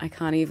can't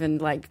even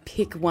like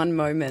pick one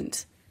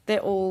moment.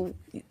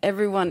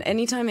 Everyone,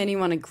 anytime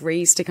anyone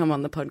agrees to come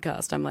on the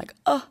podcast, I'm like,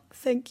 oh,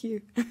 thank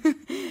you.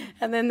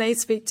 And then they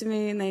speak to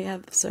me and they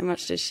have so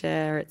much to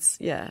share.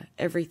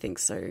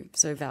 Everything's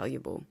so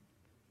valuable.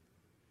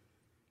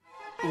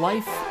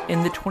 Life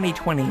in the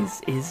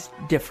 2020s is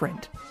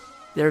different.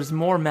 There's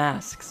more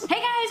masks.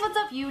 Hey guys, what's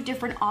up, you?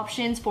 Different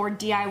options for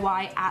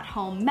DIY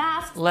at-home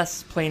masks.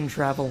 Less plane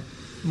travel.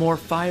 More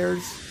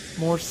fires.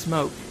 More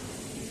smoke.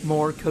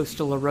 More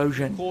coastal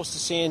erosion. Of course, the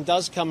sand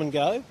does come and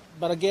go,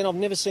 but again, I've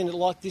never seen it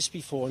like this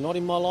before, not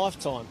in my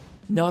lifetime.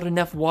 not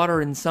enough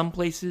water in some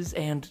places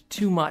and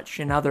too much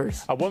in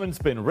others. A woman's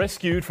been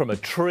rescued from a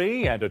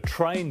tree and a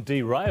train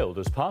derailed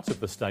as parts of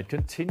the state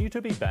continue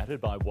to be battered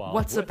by wild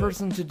What's weather. a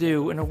person to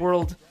do in a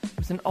world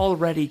with an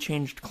already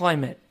changed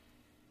climate?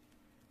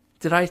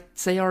 Did I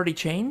say already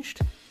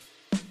changed?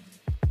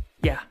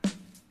 Yeah,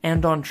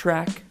 and on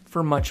track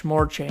for much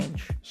more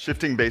change.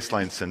 Shifting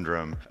baseline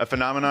syndrome, a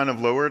phenomenon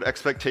of lowered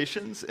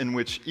expectations in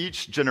which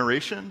each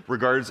generation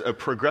regards a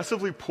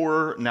progressively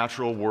poorer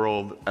natural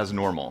world as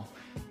normal.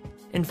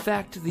 In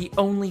fact, the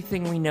only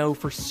thing we know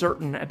for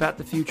certain about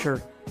the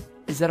future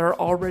is that our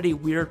already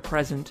weird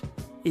present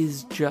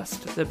is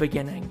just the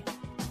beginning.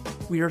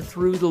 We are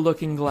through the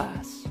looking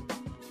glass.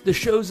 The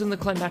shows in the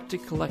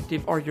Climactic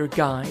Collective are your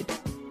guide,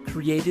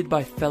 created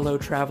by fellow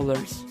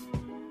travelers,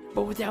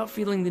 but without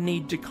feeling the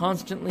need to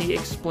constantly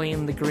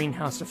explain the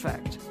greenhouse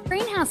effect.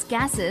 Greenhouse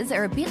gases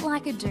are a bit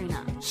like a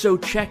doona. So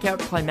check out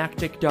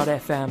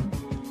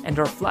climactic.fm and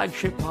our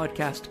flagship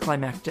podcast,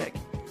 Climactic,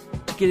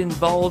 to get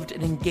involved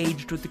and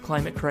engaged with the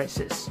climate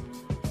crisis.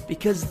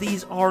 Because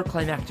these are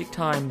climactic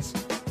times,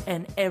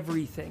 and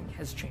everything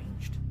has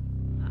changed.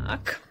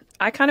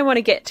 I kind of want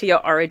to get to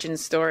your origin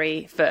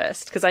story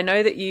first, because I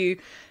know that you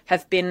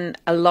have been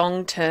a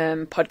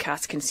long-term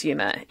podcast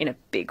consumer in a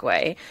big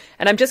way.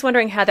 And I'm just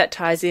wondering how that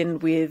ties in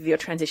with your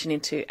transition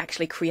into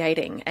actually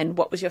creating, and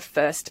what was your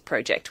first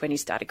project when you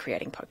started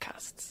creating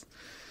podcasts?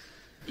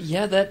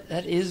 Yeah,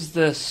 that is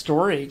the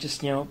story.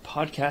 Just,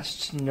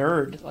 podcast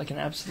nerd, like an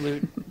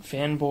absolute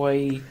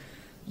fanboy.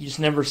 You just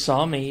never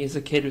saw me as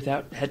a kid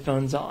without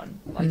headphones on.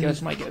 Like, that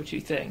was my go-to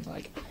thing.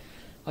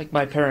 Like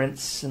my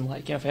parents and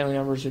family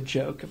members would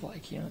joke of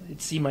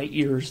they'd see my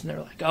ears and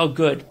they're like, "Oh,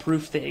 good,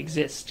 proof they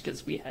exist,"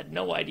 because we had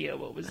no idea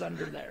what was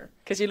under there.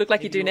 Because you look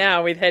like you do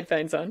now with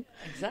headphones on.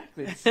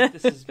 Exactly.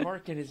 This is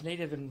Mark in his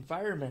native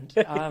environment.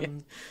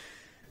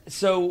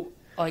 So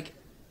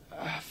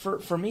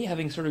for me,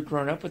 having sort of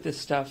grown up with this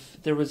stuff,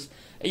 there was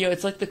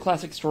it's like the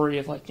classic story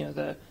of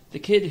the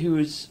kid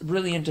who's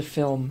really into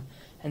film,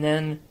 and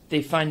then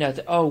they find out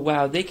that, oh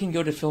wow, they can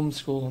go to film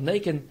school and they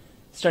can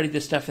study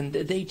this stuff and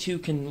they too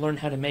can learn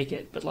how to make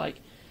it. But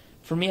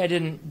for me, I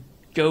didn't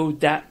go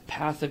that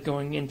path of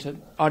going into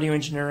audio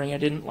engineering.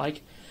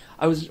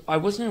 I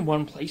wasn't in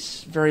one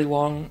place very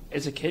long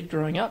as a kid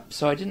growing up,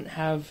 so I didn't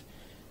have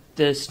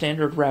the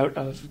standard route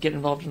of get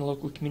involved in a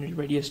local community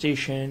radio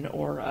station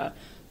or a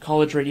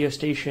college radio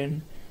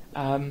station.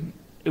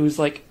 It was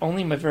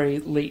only in my very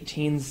late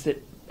teens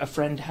that a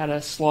friend had a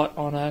slot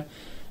on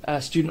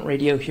a student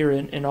radio here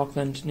in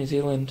Auckland, New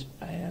Zealand,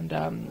 and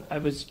I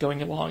was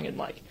going along and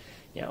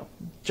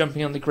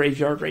jumping on the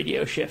graveyard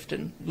radio shift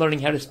and learning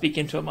how to speak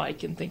into a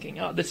mic and thinking,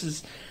 oh, this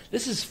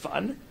is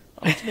fun.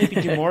 I'll have to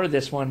maybe do more of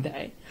this one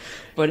day.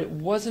 But it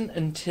wasn't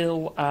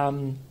until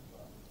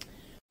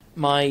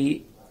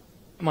my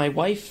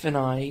wife and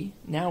I,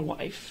 now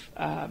wife,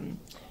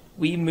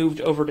 we moved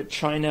over to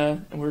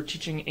China and we were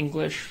teaching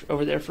English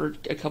over there for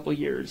a couple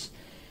years.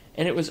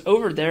 And it was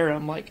over there,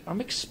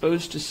 I'm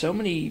exposed to so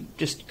many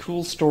just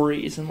cool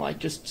stories and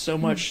just so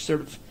much sort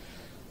of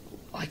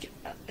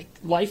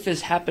life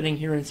is happening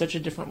here in such a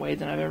different way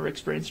than I've ever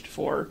experienced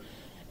before.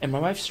 And my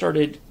wife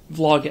started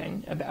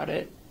vlogging about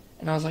it.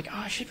 And I was like, oh,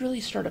 I should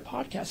really start a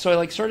podcast. So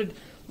I started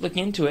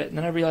looking into it. And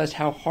then I realized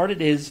how hard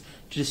it is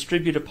to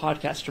distribute a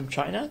podcast from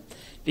China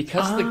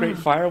because of the Great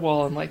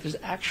Firewall. And there's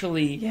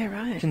actually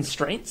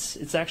constraints.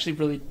 It's actually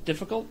really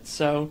difficult.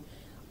 So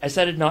I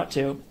decided not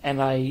to. And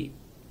I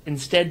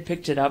instead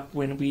picked it up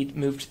when we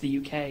moved to the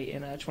UK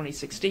in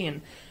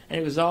 2016. And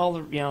it was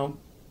all,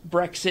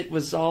 Brexit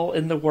was all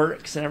in the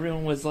works, and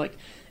everyone was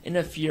in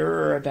a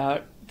furor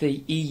about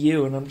the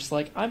EU, and I'm just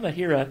I'm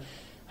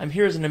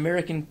here as an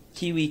American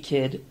Kiwi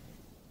kid,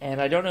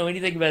 and I don't know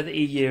anything about the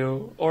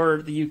EU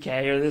or the UK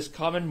or this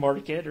common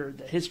market or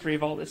the history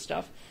of all this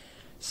stuff.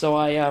 So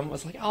I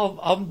was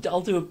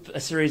I'll do a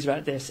series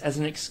about this as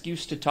an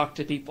excuse to talk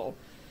to people.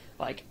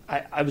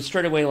 I was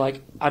straight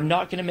away I'm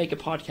not going to make a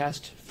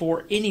podcast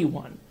for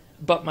anyone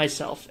but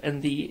myself,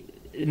 and the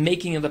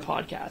making of the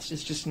podcast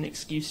is just an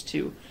excuse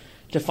to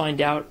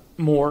find out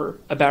more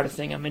about a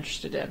thing I'm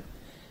interested in.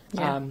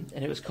 Yeah. And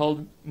it was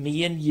called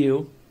Me and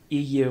You,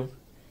 EU.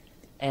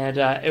 And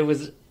it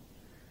was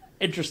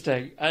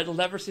interesting. It'll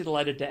never see the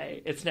light of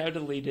day. It's now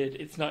deleted.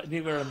 It's not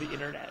anywhere on the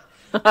internet.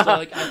 So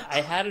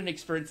I had an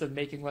experience of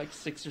making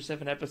 6 or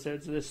 7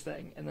 episodes of this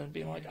thing and then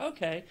being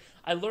okay,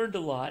 I learned a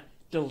lot,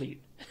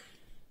 delete.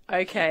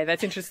 Okay,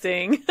 that's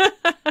interesting.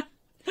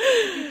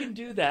 You can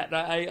do that.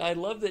 And I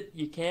love that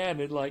you can.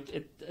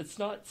 And it's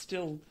not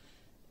still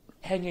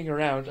hanging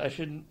around. I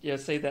shouldn't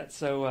say that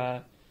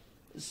so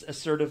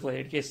assertively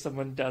in case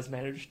someone does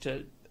manage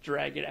to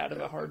drag it out of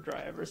a hard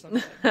drive or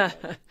something.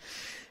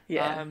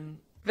 Yeah.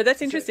 But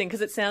that's interesting because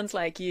it sounds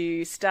like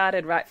you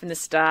started right from the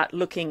start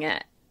looking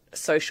at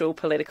social,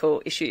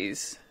 political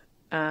issues.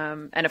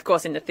 And of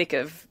course, in the thick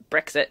of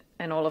Brexit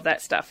and all of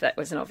that stuff, that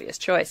was an obvious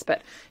choice.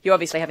 But you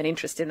obviously have an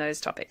interest in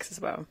those topics as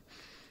well.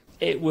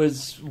 It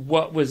was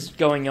what was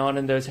going on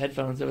in those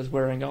headphones I was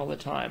wearing all the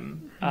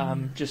time.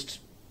 Just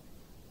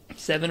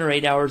 7 or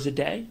 8 hours a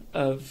day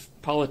of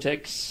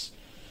politics,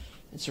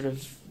 sort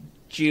of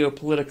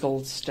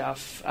geopolitical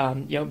stuff.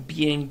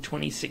 Being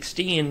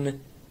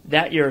 2016,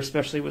 that year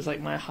especially was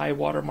like my high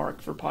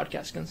watermark for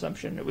podcast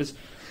consumption. It was,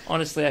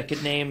 honestly, I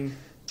could name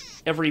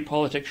every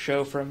politics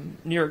show from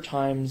New York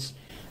Times.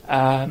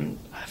 I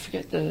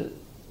forget the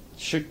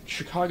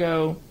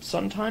Chicago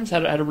Sun-Times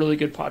had a really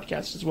good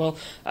podcast as well.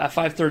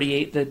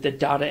 538, the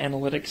data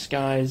analytics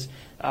guys.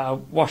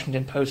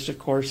 Washington Post, of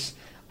course.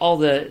 All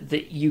the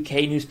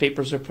UK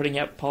newspapers are putting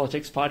out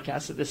politics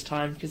podcasts at this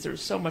time because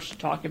there's so much to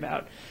talk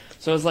about.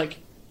 So I was like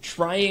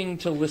trying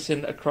to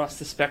listen across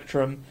the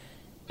spectrum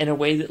in a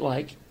way that,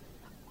 like,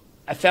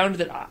 I found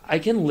that I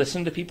can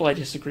listen to people I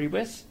disagree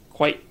with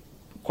quite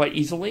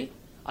easily.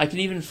 I can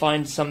even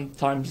find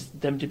sometimes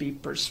them to be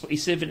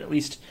persuasive in at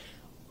least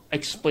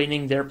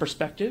explaining their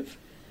perspective,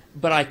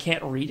 but I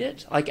can't read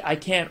it. Like, I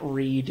can't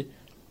read,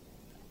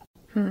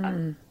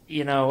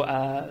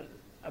 a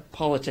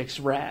politics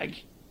rag.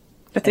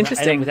 That's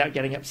interesting. Without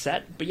getting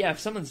upset. But yeah, if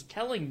someone's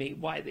telling me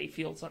why they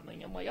feel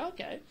something, I'm like,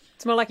 okay.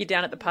 It's more like you're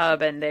down at the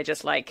pub and they're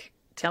just like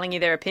telling you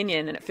their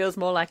opinion, and it feels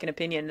more like an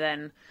opinion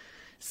than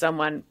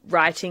someone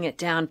writing it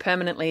down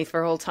permanently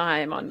for all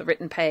time on the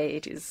written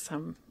page is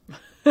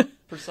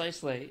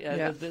Precisely.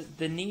 Yeah.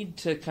 The need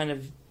to kind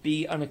of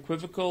be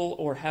unequivocal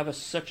or have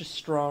such a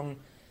strong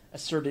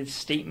assertive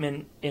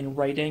statement in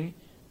writing.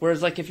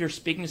 Whereas, like, if you're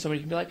speaking to somebody,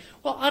 you can be like,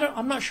 well,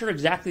 I'm not sure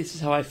exactly this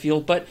is how I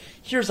feel, but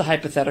here's a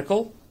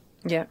hypothetical.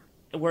 Yeah.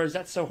 Whereas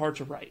that's so hard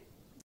to write.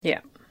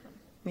 Yeah.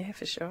 Yeah,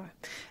 for sure.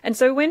 And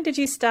so when did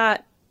you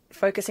start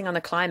focusing on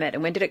the climate,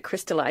 and when did it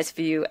crystallize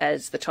for you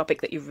as the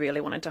topic that you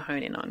really wanted to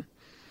hone in on?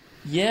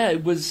 Yeah,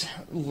 it was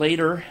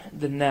later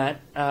than that,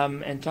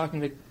 and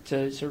talking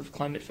to sort of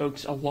climate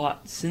folks a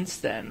lot since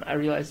then, I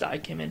realized that I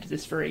came into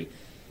this very,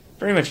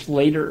 very much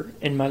later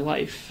in my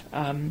life.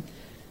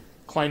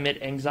 Climate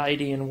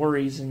anxiety and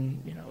worries,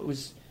 and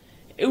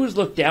it was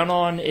looked down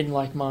on in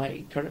like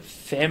my kind of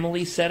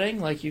family setting,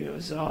 like it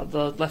was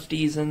the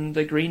lefties and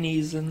the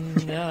greenies, and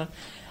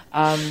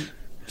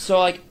so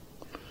like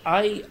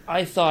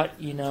I thought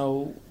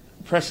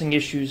pressing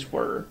issues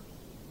were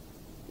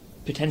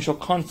potential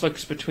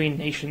conflicts between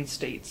nation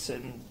states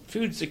and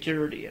food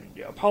security and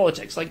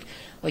politics, like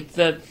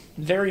the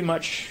very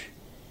much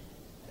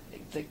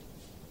the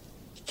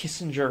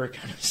Kissinger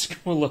kind of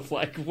school of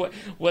like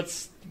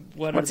what's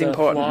are the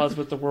important? Flaws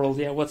with the world,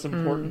 what's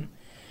important.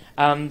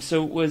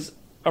 So it was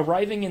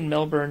arriving in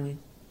Melbourne,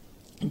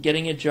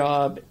 getting a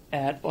job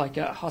at like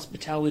a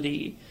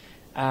hospitality,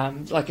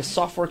 like a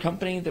software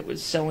company that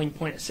was selling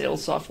point of sale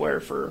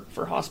software for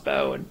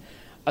hospo, and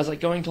I was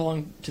like going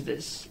along to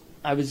this.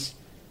 I was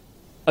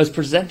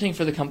presenting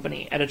for the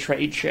company at a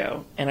trade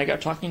show, and I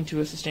got talking to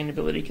a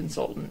sustainability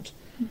consultant,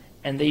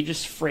 and they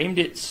just framed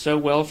it so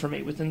well for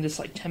me within this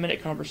like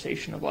 10-minute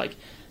conversation of like,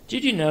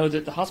 did you know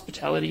that the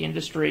hospitality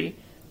industry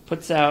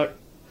puts out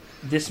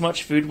this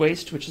much food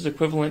waste, which is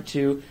equivalent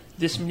to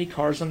this many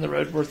cars on the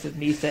road worth of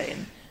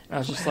methane? And I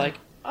was just like,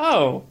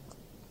 oh,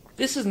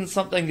 this isn't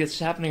something that's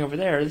happening over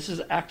there. This is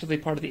actively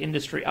part of the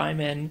industry I'm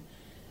in.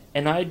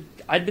 And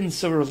I'd been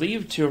so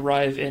relieved to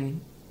arrive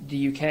in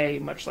the UK,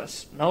 much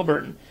less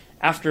Melbourne,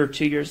 after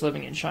 2 years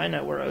living in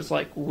China, where I was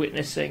like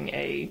witnessing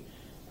a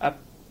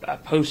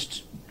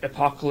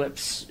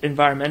post-apocalypse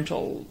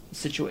environmental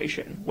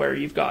situation where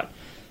you've got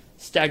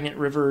stagnant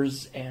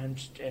rivers and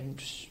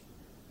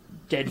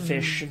dead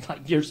fish, and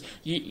like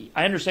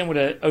I understand what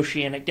an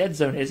oceanic dead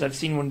zone is. I've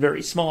seen one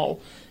very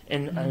small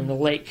in a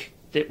lake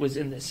that was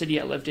in the city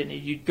I lived in. And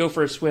you'd go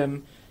for a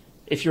swim.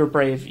 If you were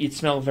brave, you'd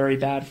smell very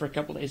bad for a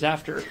couple days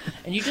after,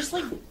 and you just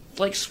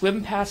like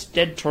swim past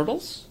dead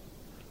turtles.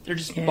 They're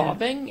just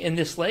bobbing in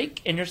this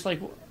lake, and you're just like.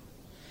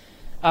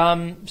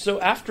 So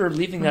after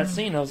leaving that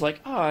scene, I was like,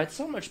 oh, it's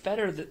so much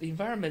better that the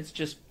environment's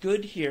just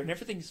good here and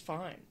everything's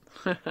fine.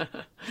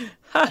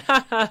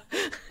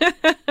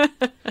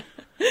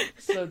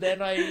 So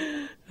then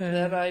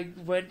I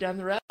went down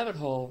the rabbit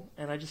hole,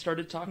 and I just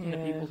started talking to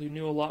people who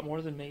knew a lot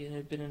more than me and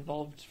had been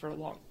involved for a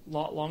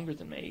lot longer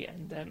than me.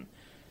 And then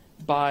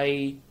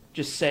by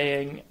just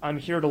saying, I'm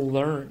here to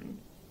learn,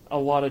 a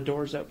lot of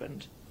doors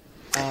opened.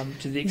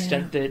 To the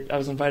extent that I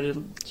was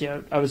invited,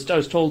 I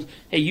was told,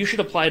 hey, you should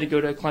apply to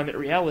go to Climate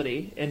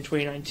Reality in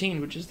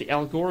 2019, which is the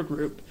Al Gore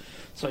group.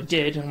 So I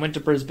did, and went to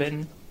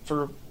Brisbane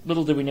for,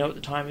 little did we know at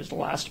the time, it was the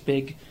last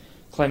big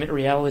Climate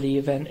Reality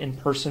event in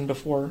person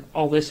before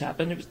all this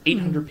happened. It was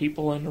 800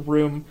 people in a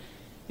room,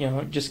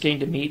 just getting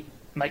to meet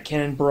Mike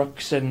Cannon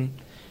Brooks and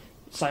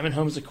Simon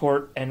Holmes a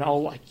Court and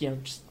all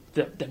just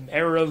the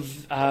mayor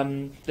of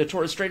the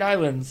Torres Strait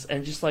Islands,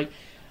 and just like,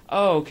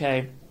 oh,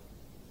 okay.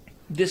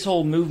 This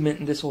whole movement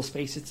and this whole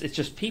space, it's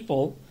just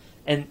people,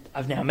 and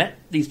I've now met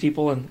these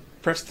people and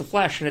pressed the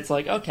flesh, and it's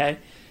like, okay,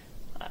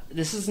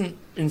 this isn't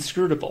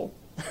inscrutable.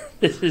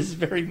 This is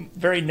very,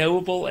 very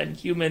knowable and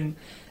human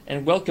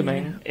and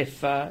welcoming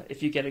if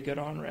you get a good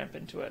on-ramp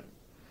into it.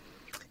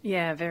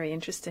 Yeah, very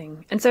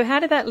interesting. And so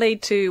how did that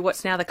lead to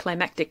what's now the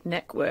Climactic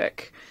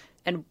Network?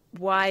 And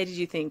why did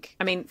you think,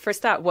 I mean, for a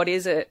start, what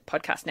is a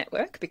podcast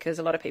network? Because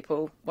a lot of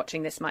people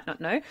watching this might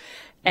not know.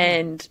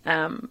 And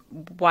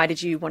why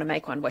did you want to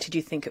make one? What did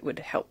you think it would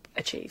help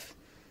achieve?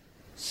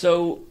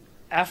 So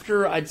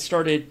after I'd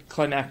started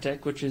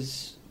Climactic, which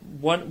is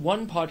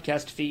one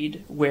podcast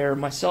feed where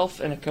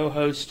myself and a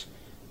co-host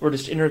were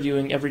just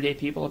interviewing everyday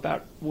people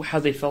about how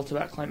they felt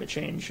about climate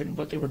change and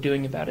what they were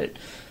doing about it,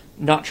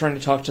 not trying to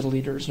talk to the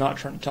leaders, not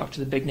trying to talk to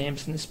the big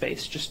names in the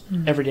space, just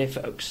everyday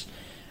folks.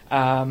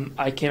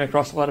 I came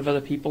across a lot of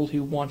other people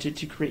who wanted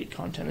to create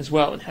content as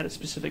well and had a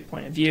specific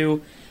point of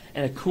view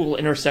and a cool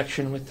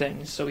intersection with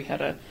things. So we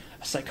had a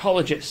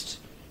psychologist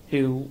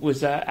who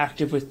was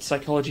active with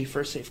Psychology for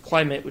a Safe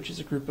Climate, which is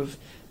a group of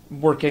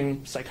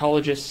working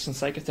psychologists and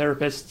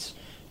psychotherapists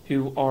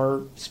who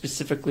are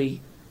specifically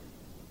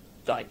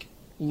like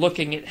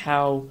looking at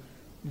how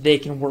they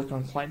can work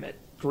on climate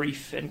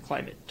grief and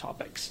climate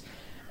topics.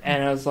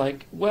 And I was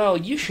like, well,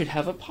 you should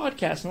have a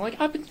podcast. And like,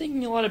 I've been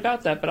thinking a lot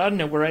about that, but I don't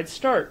know where I'd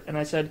start. And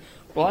I said,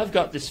 well, I've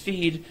got this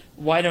feed.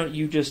 Why don't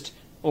you just,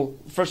 well,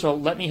 first of all,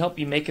 let me help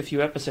you make a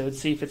few episodes,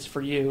 see if it's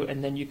for you,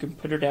 and then you can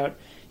put it out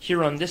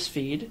here on this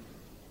feed.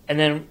 And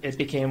then it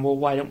became, well,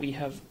 why don't we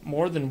have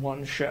more than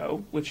one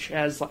show, which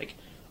has like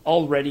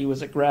already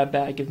was a grab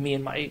bag of me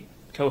and my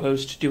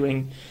co-host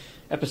doing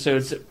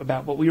episodes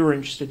about what we were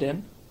interested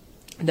in.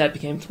 And that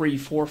became 3,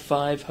 4,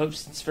 5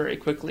 hosts very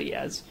quickly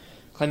as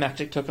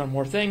Climactic took on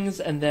more things,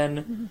 and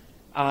then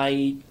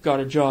I got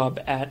a job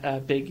at a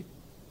big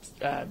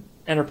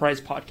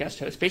enterprise podcast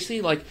host, basically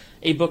like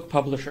a book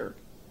publisher,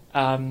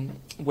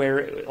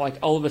 where like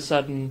all of a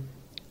sudden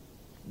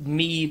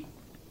me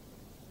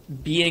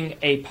being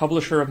a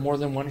publisher of more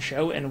than one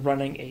show and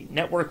running a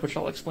network, which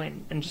I'll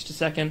explain in just a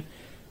second,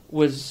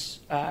 was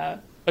a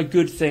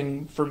good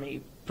thing for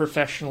me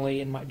professionally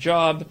in my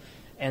job,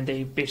 and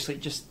they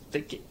basically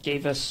they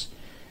gave us,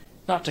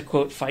 not to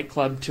quote Fight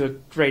Club to a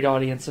great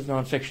audience of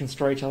nonfiction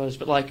storytellers,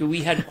 but like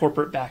we had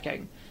corporate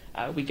backing.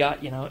 We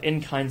got,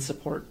 in-kind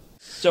support.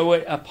 So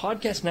a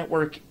podcast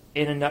network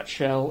in a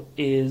nutshell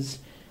is,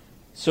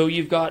 so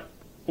you've got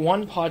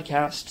one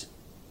podcast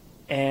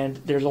and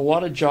there's a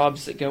lot of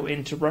jobs that go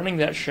into running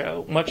that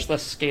show, much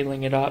less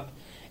scaling it up.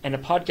 And a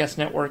podcast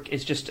network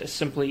is just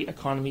simply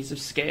economies of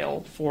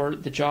scale for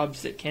the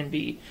jobs that can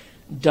be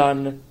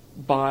done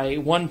by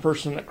one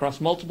person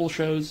across multiple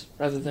shows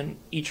rather than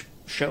each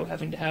show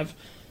having to have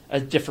a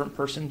different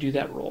person do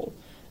that role.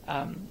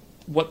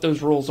 What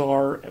those roles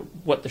are,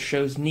 what the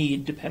shows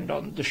need, depend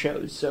on the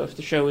shows. So if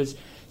the show is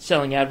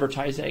selling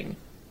advertising,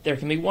 there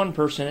can be one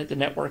person at the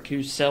network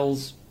who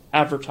sells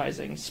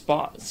advertising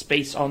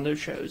space on those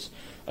shows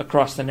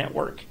across the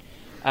network.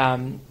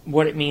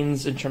 What it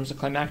means in terms of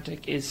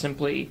Climactic is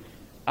simply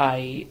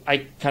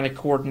I kind of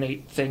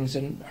coordinate things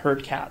and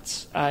herd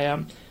cats.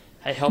 I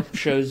help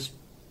shows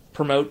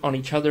promote on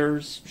each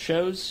other's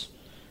shows.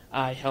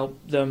 I help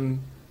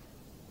them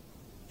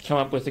come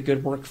up with a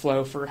good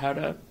workflow for how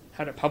to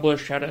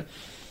publish, how to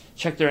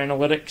check their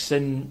analytics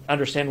and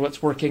understand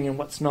what's working and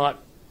what's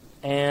not,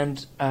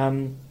 and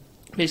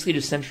basically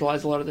to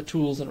centralize a lot of the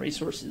tools and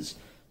resources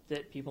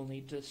that people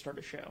need to start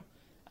a show.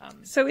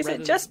 So is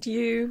it just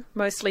you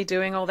mostly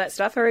doing all that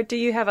stuff, or do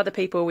you have other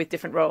people with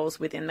different roles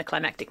within the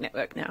Climactic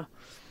network now?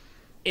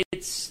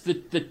 It's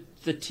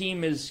the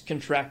team is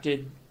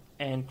contracted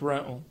and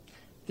grown.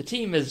 The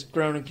team has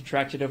grown and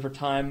contracted over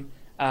time.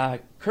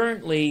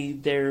 Currently,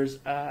 there's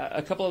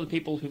a couple of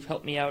people who've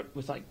helped me out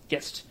with like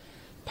guest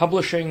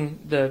publishing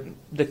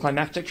the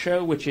Climactic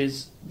show, which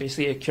is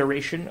basically a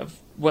curation of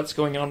what's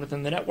going on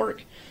within the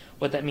network.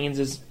 What that means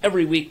is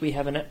every week we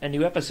have a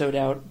new episode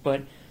out,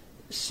 but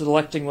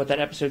selecting what that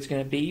episode's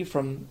going to be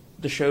from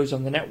the shows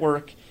on the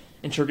network,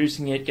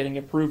 introducing it, getting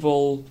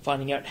approval,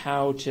 finding out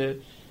how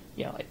to,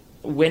 like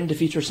when to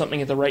feature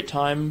something at the right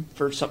time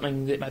for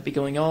something that might be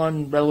going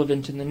on,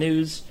 relevant in the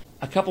news.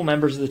 A couple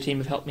members of the team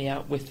have helped me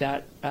out with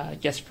that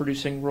guest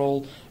producing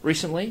role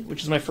recently,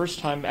 which is my first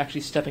time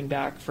actually stepping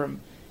back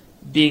from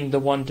being the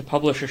one to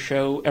publish a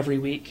show every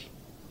week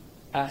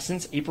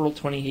since April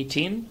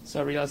 2018. So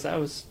I realized that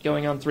was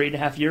going on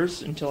 3.5 years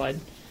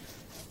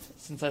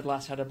since I'd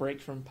last had a break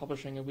from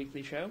publishing a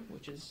weekly show,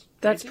 which is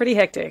That's pretty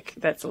hectic.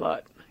 That's a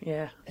lot.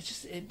 Yeah.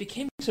 It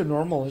became so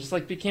normal. It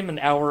just became an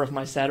hour of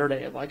my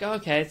Saturday. I'm like,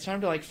 okay, it's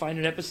time to find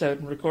an episode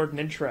and record an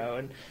intro.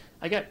 And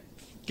I got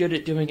good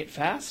at doing it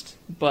fast,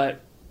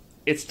 but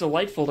it's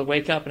delightful to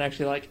wake up and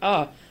actually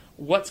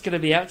what's going to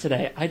be out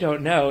today? I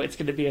don't know. It's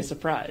going to be a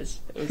surprise.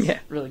 It was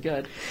really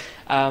good.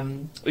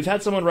 We've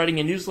had someone writing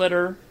a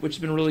newsletter, which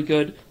has been really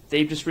good.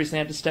 They've just recently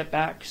had to step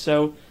back.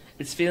 So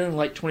it's feeling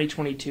like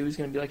 2022 is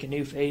going to be a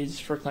new phase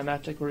for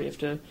Climactic where you have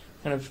to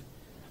kind of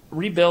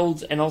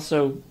rebuild and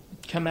also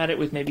come at it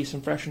with maybe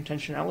some fresh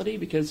intentionality,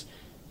 because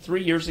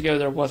 3 years ago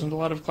there wasn't a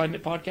lot of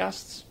climate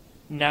podcasts.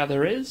 Now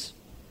there is.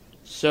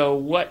 So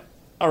what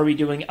are we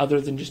doing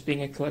other than just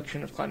being a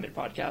collection of climate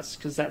podcasts?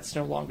 Because that's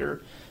no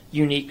longer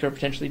unique or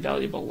potentially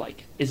valuable.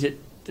 Is it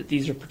that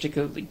these are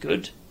particularly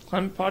good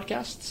climate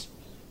podcasts?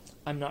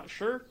 I'm not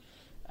sure.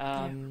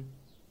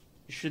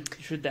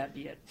 Should that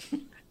be it?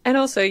 And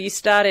also, you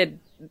started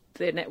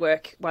the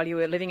network while you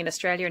were living in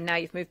Australia, and now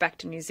you've moved back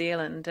to New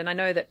Zealand. And I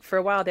know that for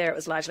a while there it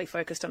was largely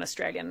focused on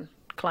Australian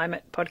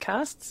climate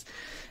podcasts.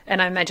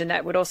 And I imagine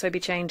that would also be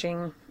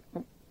changing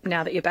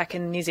now that you're back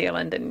in New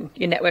Zealand and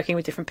you're networking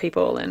with different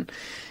people and,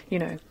 you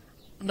know.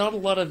 Not a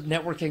lot of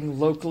networking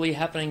locally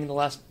happening in the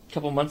last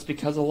couple of months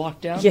because of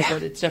lockdown. Yeah.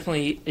 But it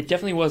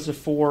definitely was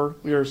before.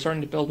 We were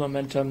starting to build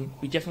momentum.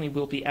 We definitely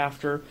will be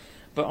after.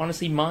 But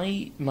honestly,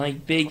 my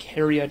big,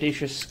 hairy,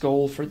 audacious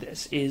goal for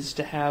this is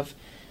to have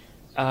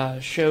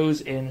shows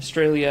in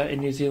Australia,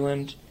 in New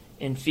Zealand,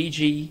 in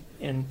Fiji,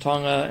 in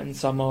Tonga, and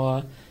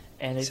Samoa,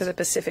 and it's So the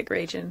Pacific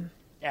region.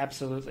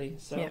 Absolutely.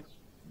 So Yeah.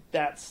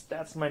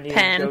 that's my new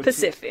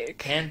Pan-Pacific.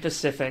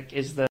 Pan-Pacific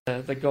is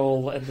the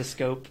goal and the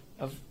scope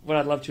of what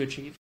I'd love to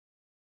achieve.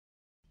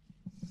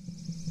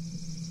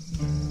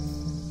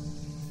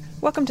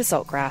 Welcome to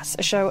Saltgrass,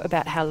 a show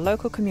about how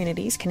local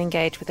communities can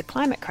engage with the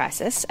climate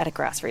crisis at a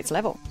grassroots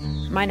level.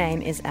 My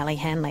name is Ali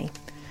Hanley.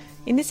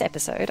 In this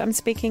episode, I'm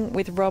speaking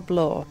with Rob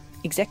Law,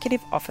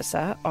 Executive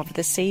Officer of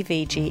the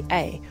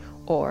CVGA,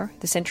 or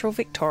the Central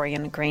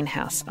Victorian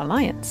Greenhouse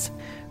Alliance.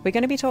 We're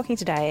going to be talking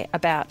today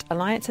about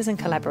alliances and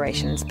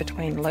collaborations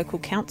between local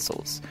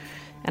councils,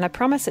 and I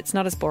promise it's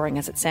not as boring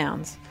as it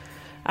sounds.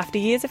 After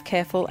years of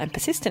careful and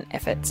persistent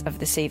efforts of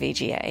the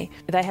CVGA,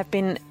 they have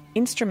been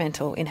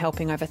instrumental in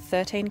helping over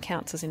 13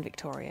 councils in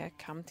Victoria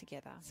come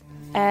together.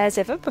 As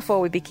ever,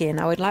 before we begin,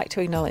 I would like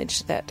to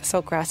acknowledge that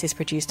Saltgrass is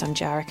produced on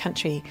Jarrah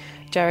Country.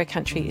 Jarrah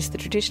Country is the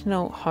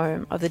traditional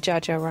home of the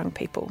Dja Dja Wurrung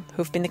people,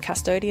 who have been the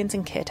custodians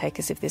and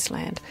caretakers of this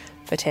land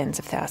for tens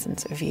of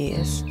thousands of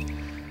years.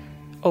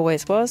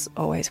 Always was,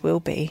 always will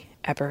be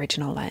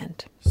Aboriginal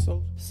land.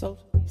 Salt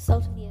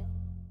of the earth.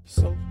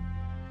 Salt.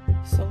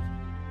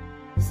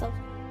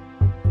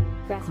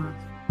 Grassroots.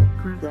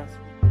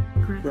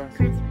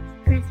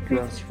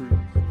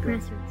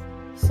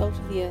 Salt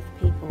of the earth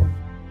people.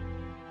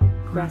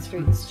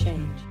 Grassroots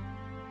change.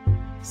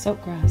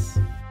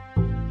 Saltgrass.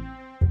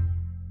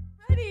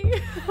 Ready.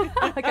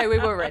 Okay, we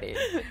were ready.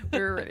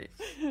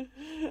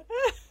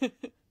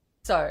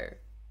 So,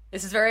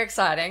 this is very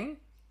exciting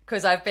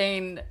because I've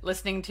been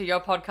listening to your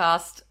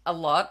podcast a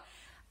lot.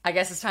 I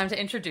guess it's time to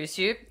introduce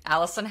you,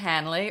 Alison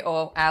Hanley,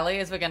 or Ali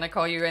as we're going to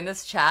call you in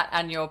this chat,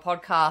 and your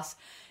podcast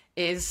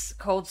is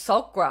called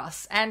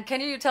Saltgrass. And can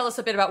you tell us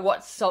a bit about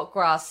what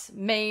Saltgrass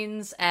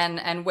means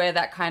and where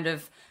that kind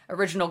of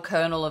original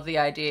kernel of the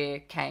idea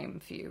came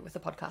for you with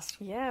the podcast?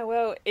 Yeah,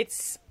 well,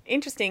 it's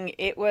interesting.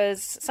 It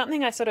was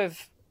something I sort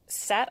of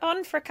sat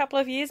on for a couple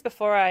of years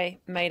before I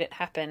made it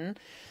happen.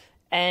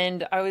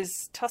 And I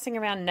was tossing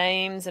around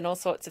names and all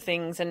sorts of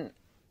things. And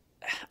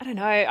I don't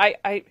know,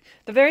 I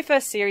the very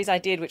first series I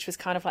did, which was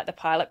kind of like the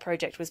pilot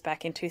project, was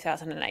back in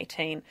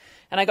 2018.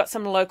 And I got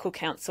some local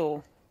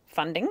council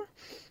funding.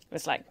 It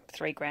was like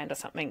 $3,000 or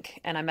something.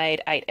 And I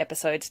made 8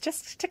 episodes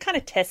just to kind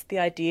of test the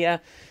idea,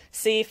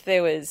 see if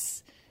there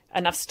was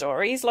enough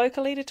stories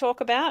locally to talk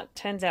about.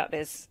 Turns out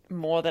there's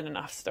more than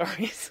enough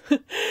stories.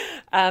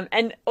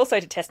 And also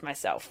to test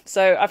myself.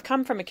 So I've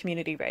come from a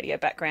community radio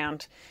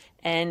background,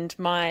 and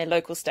my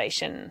local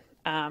station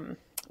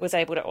was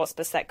able to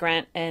auspice that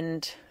grant,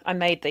 and I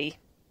made the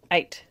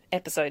 8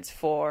 episodes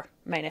for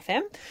Main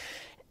FM.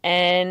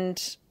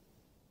 And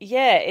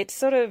yeah, it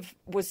sort of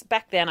was,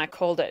 back then I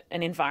called it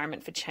an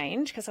environment for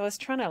change, because I was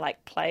trying to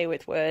like play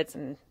with words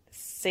and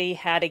see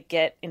how to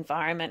get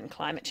environment and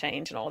climate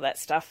change and all that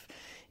stuff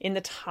in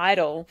the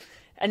title.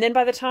 And then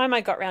by the time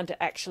I got around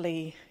to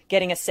actually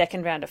getting a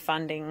second round of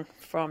funding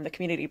from the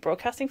Community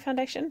Broadcasting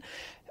Foundation,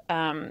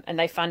 and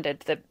they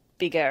funded the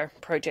bigger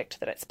project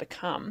that it's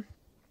become,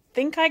 I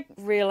think I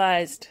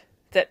realised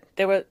that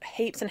there were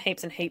heaps and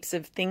heaps and heaps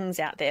of things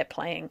out there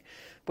playing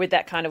with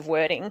that kind of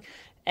wording.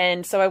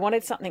 And so I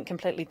wanted something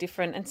completely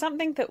different, and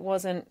something that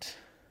wasn't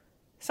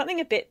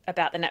something a bit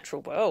about the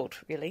natural world,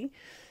 really.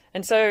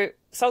 And so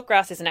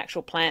saltgrass is an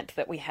actual plant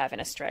that we have in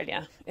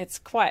Australia. It's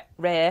quite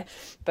rare,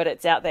 but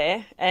it's out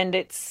there. And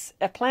it's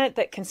a plant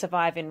that can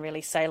survive in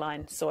really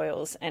saline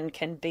soils and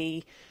can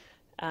be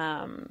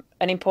an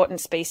important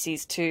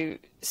species to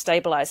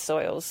stabilise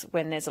soils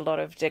when there's a lot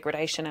of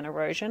degradation and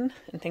erosion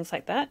and things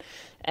like that.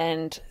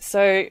 And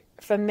so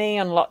for me,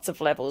 on lots of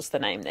levels, the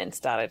name then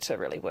started to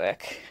really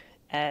work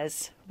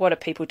as what are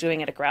people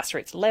doing at a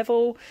grassroots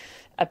level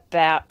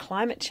about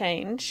climate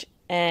change,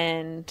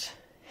 and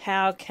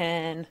how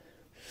can,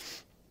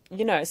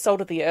 you know,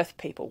 salt of the earth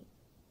people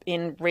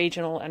in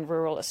regional and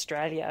rural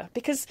Australia,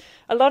 because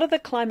a lot of the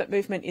climate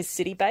movement is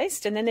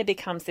city-based, and then there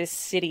becomes this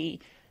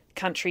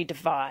city-country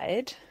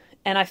divide.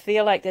 And I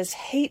feel like there's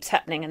heaps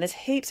happening, and there's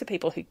heaps of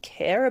people who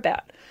care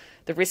about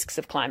the risks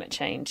of climate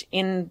change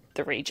in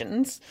the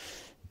regions,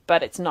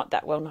 but it's not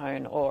that well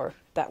known or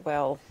that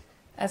well.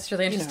 That's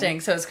really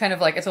interesting. So it's kind of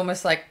like, it's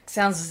almost like,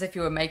 sounds as if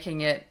you were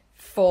making it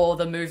for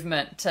the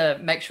movement, to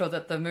make sure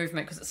that the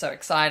movement, because it's so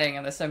exciting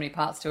and there's so many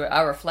parts to it,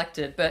 are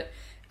reflected. But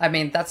I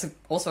mean, that's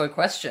also a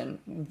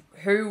question.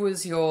 Who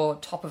was your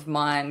top of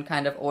mind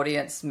kind of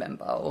audience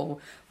member, or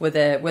were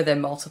there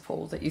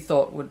multiple that you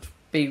thought would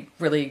be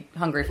really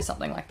hungry for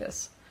something like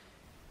this?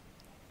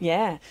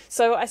 Yeah.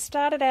 So I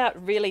started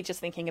out really just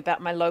thinking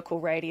about my local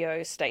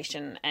radio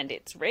station and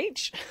its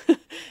reach.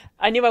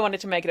 I knew I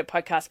wanted to make it a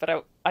podcast,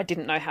 but I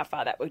didn't know how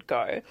far that would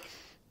go.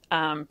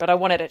 But I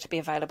wanted it to be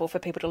available for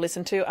people to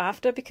listen to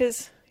after,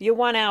 because your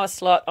 1 hour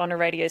slot on a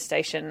radio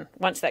station,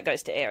 once that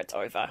goes to air, it's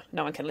over.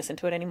 No one can listen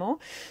to it anymore.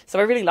 So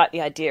I really like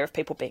the idea of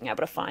people being able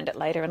to find it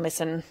later and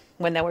listen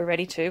when they were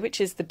ready to,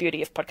 which is the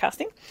beauty of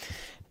podcasting.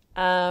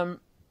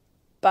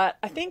 But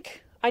I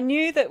think I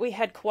knew that we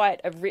had quite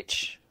a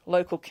rich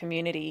local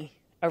community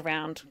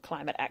around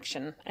climate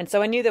action. And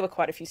so I knew there were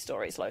quite a few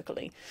stories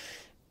locally.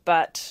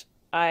 But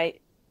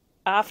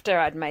after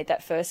I'd made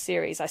that first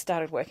series, I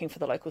started working for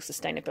the local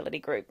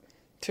sustainability group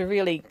to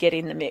really get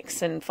in the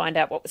mix and find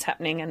out what was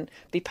happening and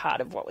be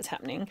part of what was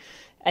happening.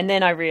 And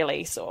then I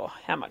really saw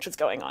how much was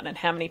going on and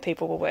how many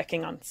people were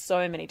working on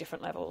so many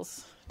different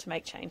levels to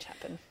make change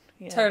happen.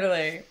 Yeah.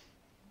 Totally.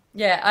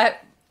 Yeah,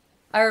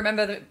 I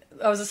remember that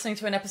I was listening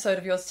to an episode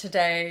of yours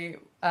today,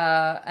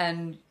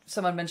 and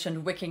someone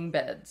mentioned wicking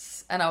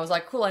beds, and I was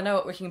like, cool, I know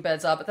what wicking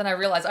beds are, but then I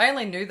realized I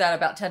only knew that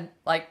about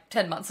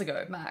 10 months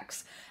ago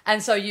max.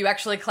 And so you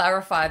actually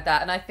clarified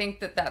that, and I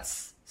think that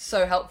that's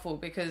so helpful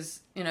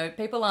because, you know,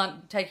 people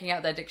aren't taking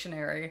out their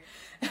dictionary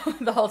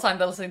the whole time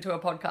they're listening to a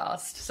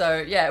podcast. So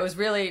yeah, it was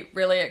really,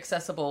 really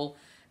accessible,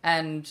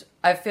 and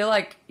I feel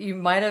like you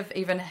might have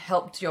even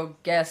helped your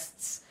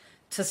guests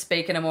to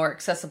speak in a more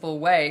accessible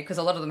way, because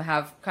a lot of them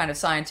have kind of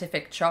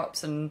scientific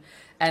chops and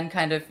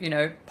kind of, you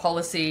know,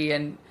 policy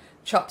and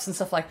chops and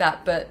stuff like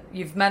that, but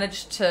you've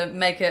managed to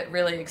make it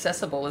really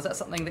accessible. Is that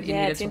something that you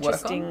needed to work on? Yeah,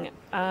 it's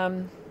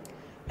interesting.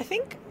 I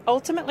think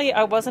ultimately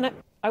I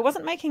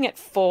wasn't making it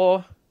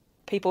for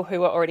people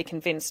who are already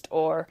convinced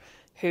or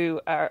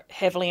who are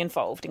heavily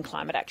involved in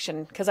climate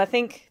action, because I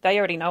think they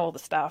already know all the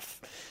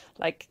stuff.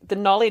 Like, the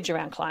knowledge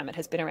around climate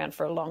has been around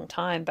for a long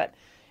time, but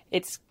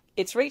it's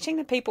reaching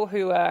the people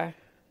who are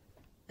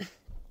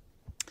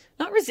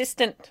not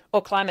resistant or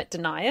climate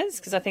deniers,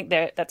 because I think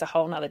that's a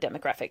whole nother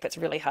demographic that's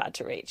really hard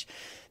to reach.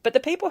 But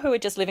the people who are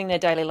just living their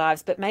daily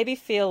lives but maybe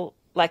feel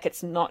like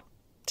it's not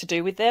to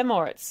do with them,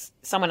 or it's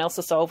someone else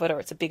to solve it,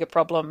 or it's a bigger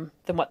problem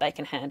than what they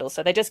can handle.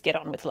 So they just get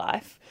on with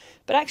life.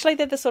 But actually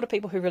they're the sort of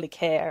people who really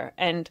care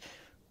and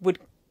would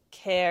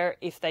care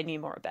if they knew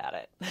more about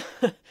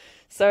it.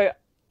 So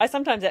I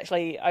sometimes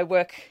I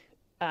work,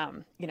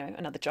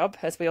 another job,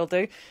 as we all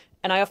do.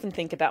 And I often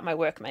think about my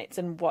workmates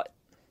and what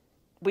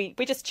we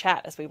just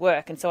chat as we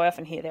work. And so I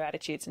often hear their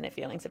attitudes and their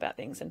feelings about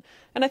things. And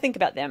I think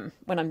about them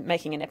when I'm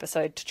making an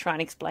episode to try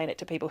and explain it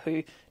to people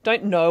who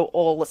don't know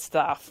all the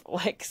stuff.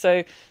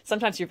 So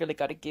sometimes you've really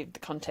got to give the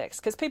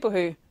context, because people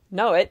who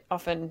know it,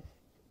 often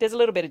there's a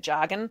little bit of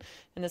jargon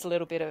and there's a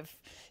little bit of,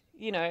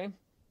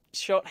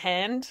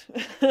 shorthand.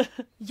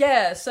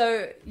 Yeah.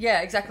 So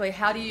yeah, exactly.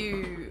 How do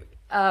you,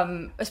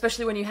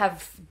 especially when you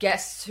have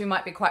guests who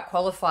might be quite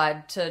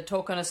qualified to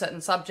talk on a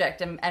certain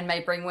subject and may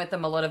bring with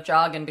them a lot of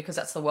jargon because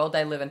that's the world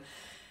they live in.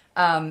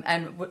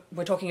 And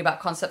we're talking about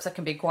concepts that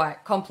can be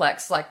quite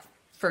complex. Like,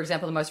 for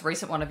example, the most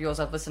recent one of yours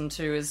I've listened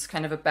to is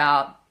kind of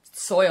about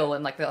soil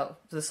and like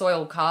the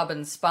soil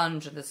carbon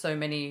sponge. And there's so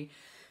many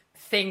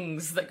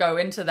things that go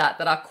into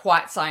that are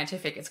quite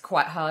scientific. It's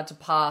quite hard to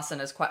pass,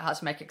 and it's quite hard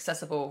to make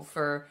accessible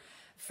for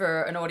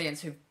an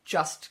audience who've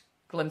just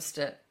glimpsed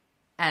it.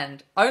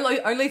 And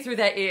only through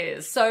their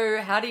ears.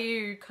 So how do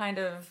you kind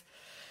of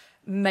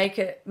make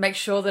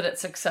sure that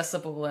it's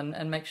accessible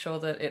and make sure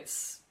that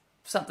it's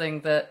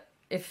something that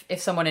if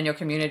someone in your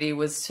community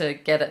was to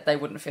get it, they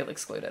wouldn't feel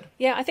excluded?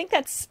 Yeah, I think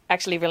that's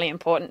actually really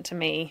important to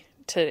me.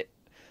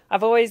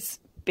 I've always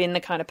been the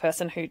kind of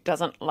person who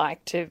doesn't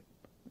like to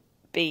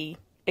be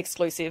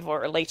exclusive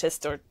or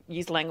elitist or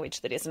use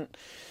language that isn't,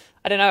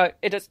 I don't know,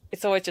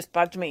 it's always just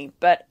bugged me,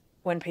 but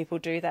when people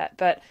do that.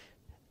 But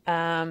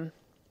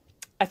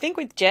I think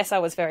with Jess, I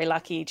was very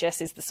lucky. Jess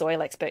is the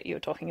soil expert you were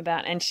talking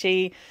about, and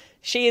she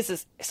is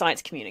a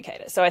science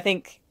communicator. So I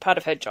think part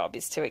of her job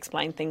is to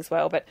explain things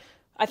well. But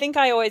I think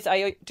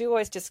I do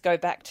always just go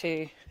back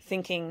to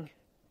thinking,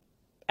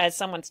 as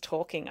someone's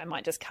talking, I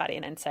might just cut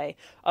in and say,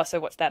 oh, so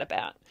what's that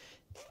about?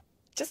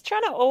 Just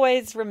trying to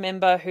always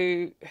remember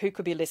who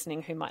could be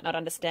listening, who might not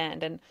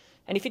understand. And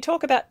if you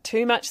talk about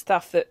too much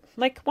stuff, that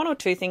like one or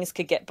two things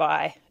could get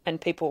by and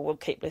people will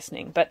keep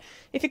listening. But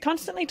if you're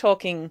constantly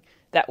talking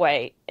that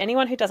way,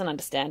 anyone who doesn't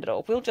understand it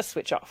all will just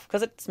switch off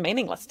because it's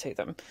meaningless to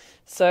them.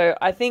 So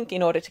I think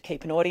in order to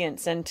keep an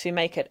audience and to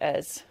make it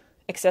as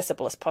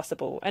accessible as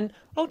possible, and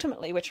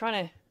ultimately we're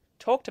trying to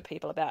talk to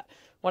people about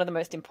one of the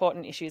most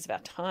important issues of our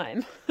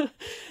time.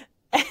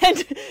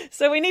 And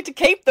so we need to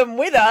keep them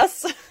with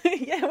us.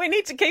 Yeah, we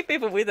need to keep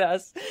people with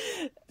us.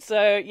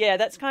 So yeah,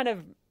 that's kind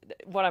of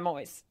what I'm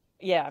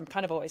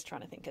kind of always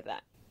trying to think of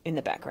that in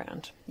the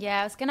background.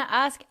 Yeah, I was going to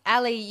ask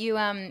Ali, you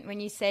when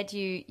you said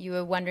you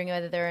were wondering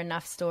whether there are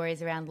enough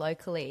stories around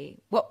locally.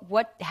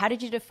 How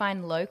did you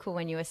define local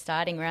when you were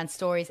starting, around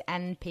stories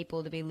and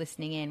people to be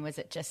listening in? Was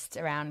it just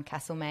around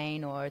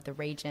Castlemaine or the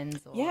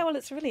regions? Or... Yeah, well,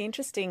 it's really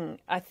interesting.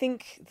 I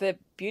think the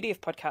beauty of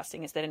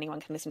podcasting is that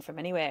anyone can listen from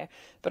anywhere,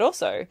 but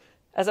also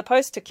as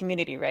opposed to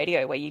community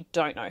radio where you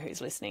don't know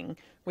who's listening.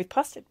 With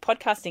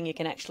podcasting, you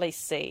can actually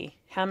see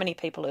how many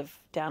people have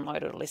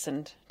downloaded or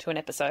listened to an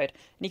episode,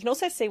 and you can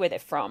also see where they're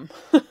from.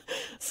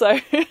 So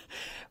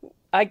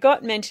I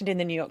got mentioned in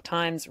the New York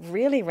Times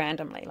really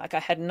randomly. Like, I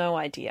had no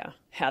idea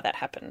how that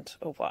happened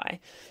or why.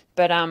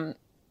 But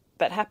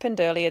happened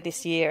earlier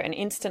this year, and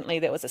instantly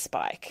there was a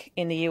spike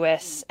in the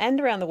US and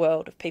around the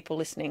world of people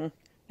listening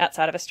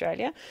outside of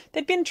Australia.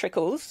 There'd been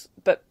trickles,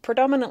 but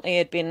predominantly it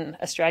had been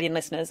Australian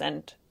listeners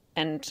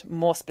and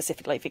more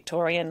specifically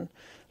Victorian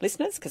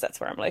listeners, because that's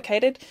where I'm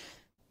located.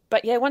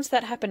 But yeah, once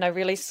that happened, I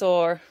really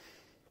saw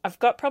I've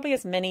got probably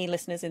as many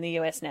listeners in the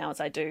US now as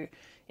I do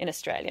in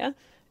Australia,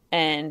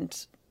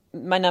 and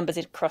my numbers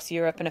across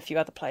Europe and a few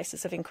other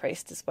places have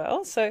increased as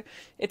well. So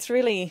it's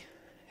really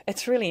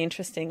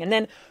interesting. And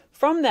then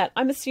from that,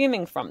 I'm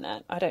assuming from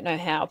that, I don't know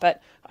how,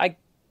 but I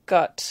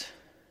got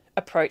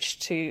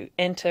approached to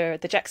enter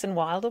the Jackson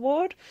Wild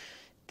Award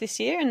this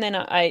year, and then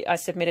I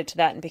submitted to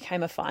that and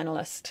became a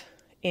finalist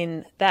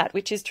in that,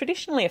 which is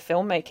traditionally a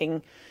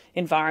filmmaking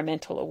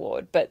environmental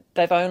award, but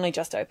they've only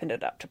just opened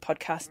it up to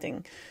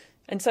podcasting.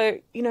 And so,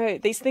 you know,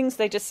 these things,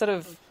 they just sort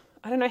of,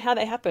 I don't know how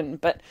they happen,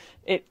 but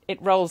it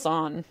rolls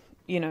on,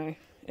 you know.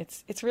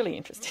 It's really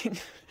interesting.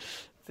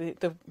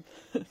 the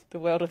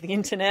world of the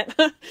internet.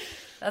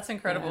 That's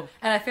incredible. Yeah.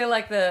 And I feel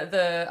like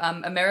the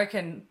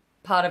American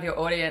part of your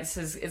audience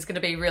is going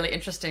to be really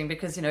interesting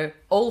because, you know,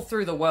 all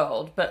through the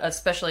world, but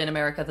especially in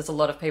America, there's a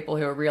lot of people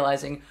who are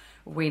realizing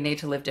we need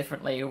to live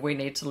differently, we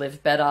need to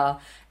live better.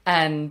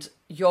 And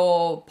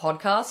your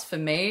podcast, for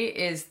me,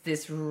 is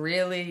this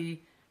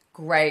really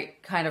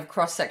great kind of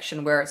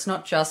cross-section where it's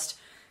not just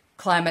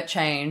climate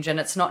change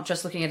and it's not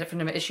just looking at it from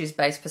an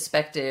issues-based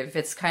perspective.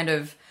 It's kind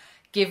of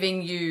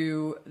giving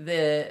you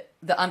the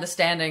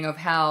understanding of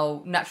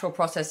how natural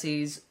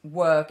processes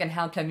work and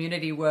how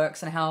community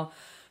works and how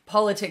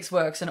politics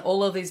works and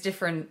all of these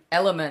different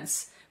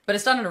elements, but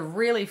it's done in a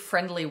really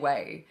friendly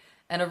way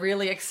and a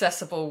really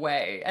accessible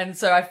way. And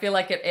so I feel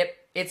like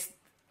it's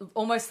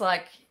almost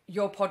like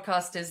your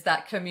podcast is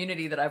that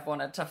community that I've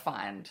wanted to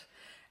find.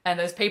 And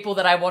those people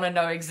that I want to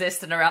know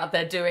exist and are out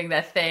there doing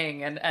their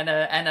thing and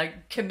are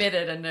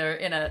committed and are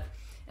in it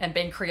and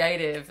being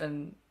creative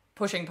and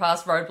pushing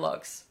past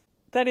roadblocks.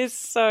 That is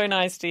so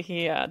nice to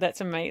hear.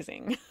 That's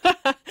amazing.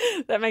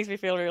 That makes me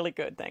feel really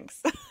good.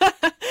 Thanks.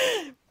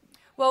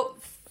 Well,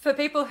 for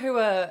people who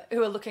are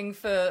looking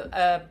for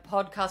a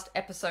podcast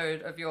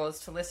episode of yours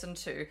to listen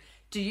to,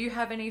 do you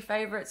have any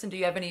favorites, and do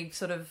you have any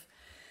sort of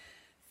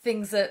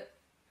things that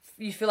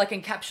you feel like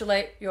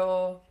encapsulate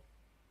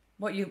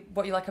what you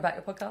like about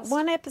your podcast?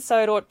 One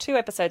episode or two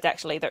episodes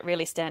actually that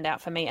really stand out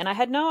for me, and I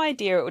had no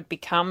idea it would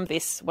become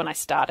this when I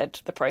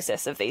started the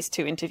process of these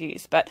two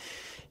interviews, but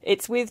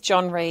it's with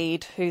John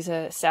Reed, who's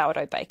a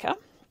sourdough baker,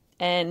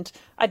 and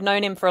I'd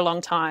known him for a long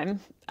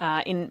time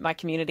in my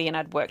community, and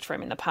I'd worked for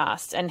him in the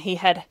past, and he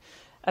had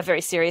a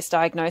very serious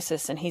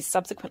diagnosis, and he's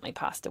subsequently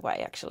passed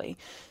away actually.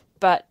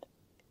 But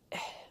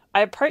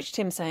I approached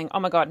him saying,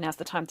 oh my God, now's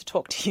the time to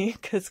talk to you,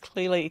 because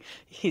clearly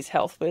his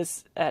health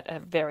was at a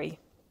very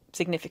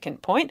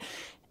significant point.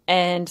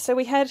 And so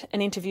we had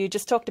an interview,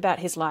 just talked about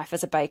his life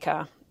as a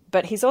baker,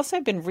 but he's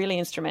also been really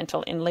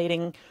instrumental in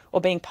leading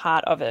or being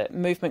part of a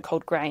movement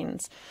called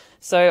Grains.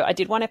 So I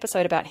did one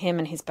episode about him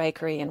and his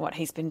bakery and what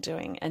he's been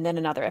doing, and then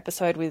another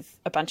episode with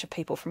a bunch of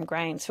people from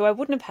Grains who I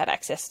wouldn't have had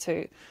access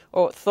to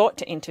or thought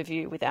to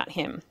interview without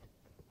him.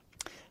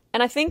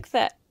 And I think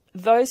that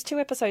those two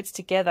episodes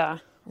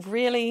together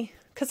really,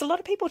 because a lot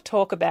of people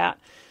talk about,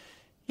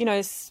 you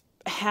know,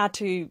 how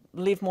to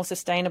live more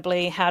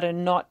sustainably, how to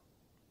not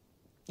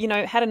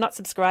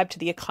subscribe to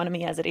the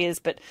economy as it is,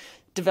 but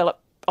develop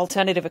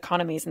alternative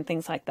economies and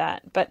things like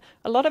that. But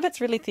a lot of it's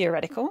really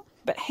theoretical,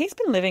 but he's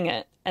been living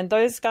it, and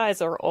those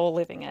guys are all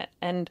living it.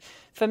 And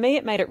for me,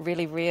 it made it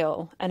really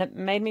real, and it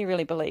made me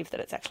really believe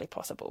that it's actually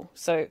possible.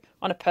 So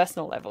on a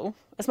personal level,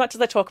 as much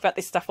as I talk about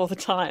this stuff all the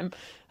time,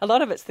 a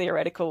lot of it's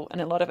theoretical and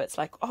a lot of it's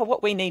like, oh,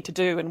 what we need to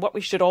do and what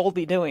we should all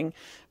be doing.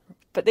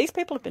 But these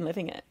people have been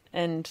living it,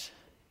 and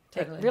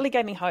totally. It really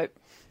gave me hope.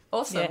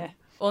 Awesome. Yeah.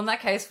 Well, in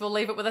that case, we'll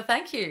leave it with a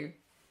thank you.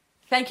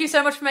 Thank you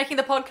so much for making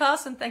the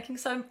podcast, and thank you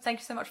so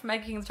much for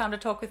making the time to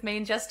talk with me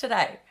and Jess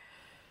today.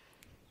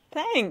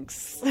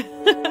 Thanks.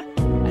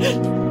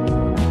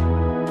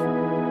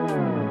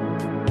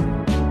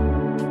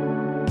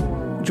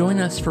 Join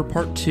us for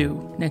part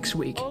 2 next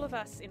week. All of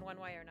us, in one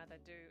way or another,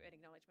 do an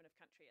acknowledgement of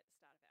country at the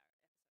start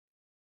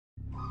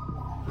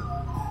of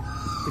our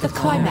episode. The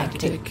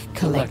Climactic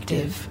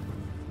Collective.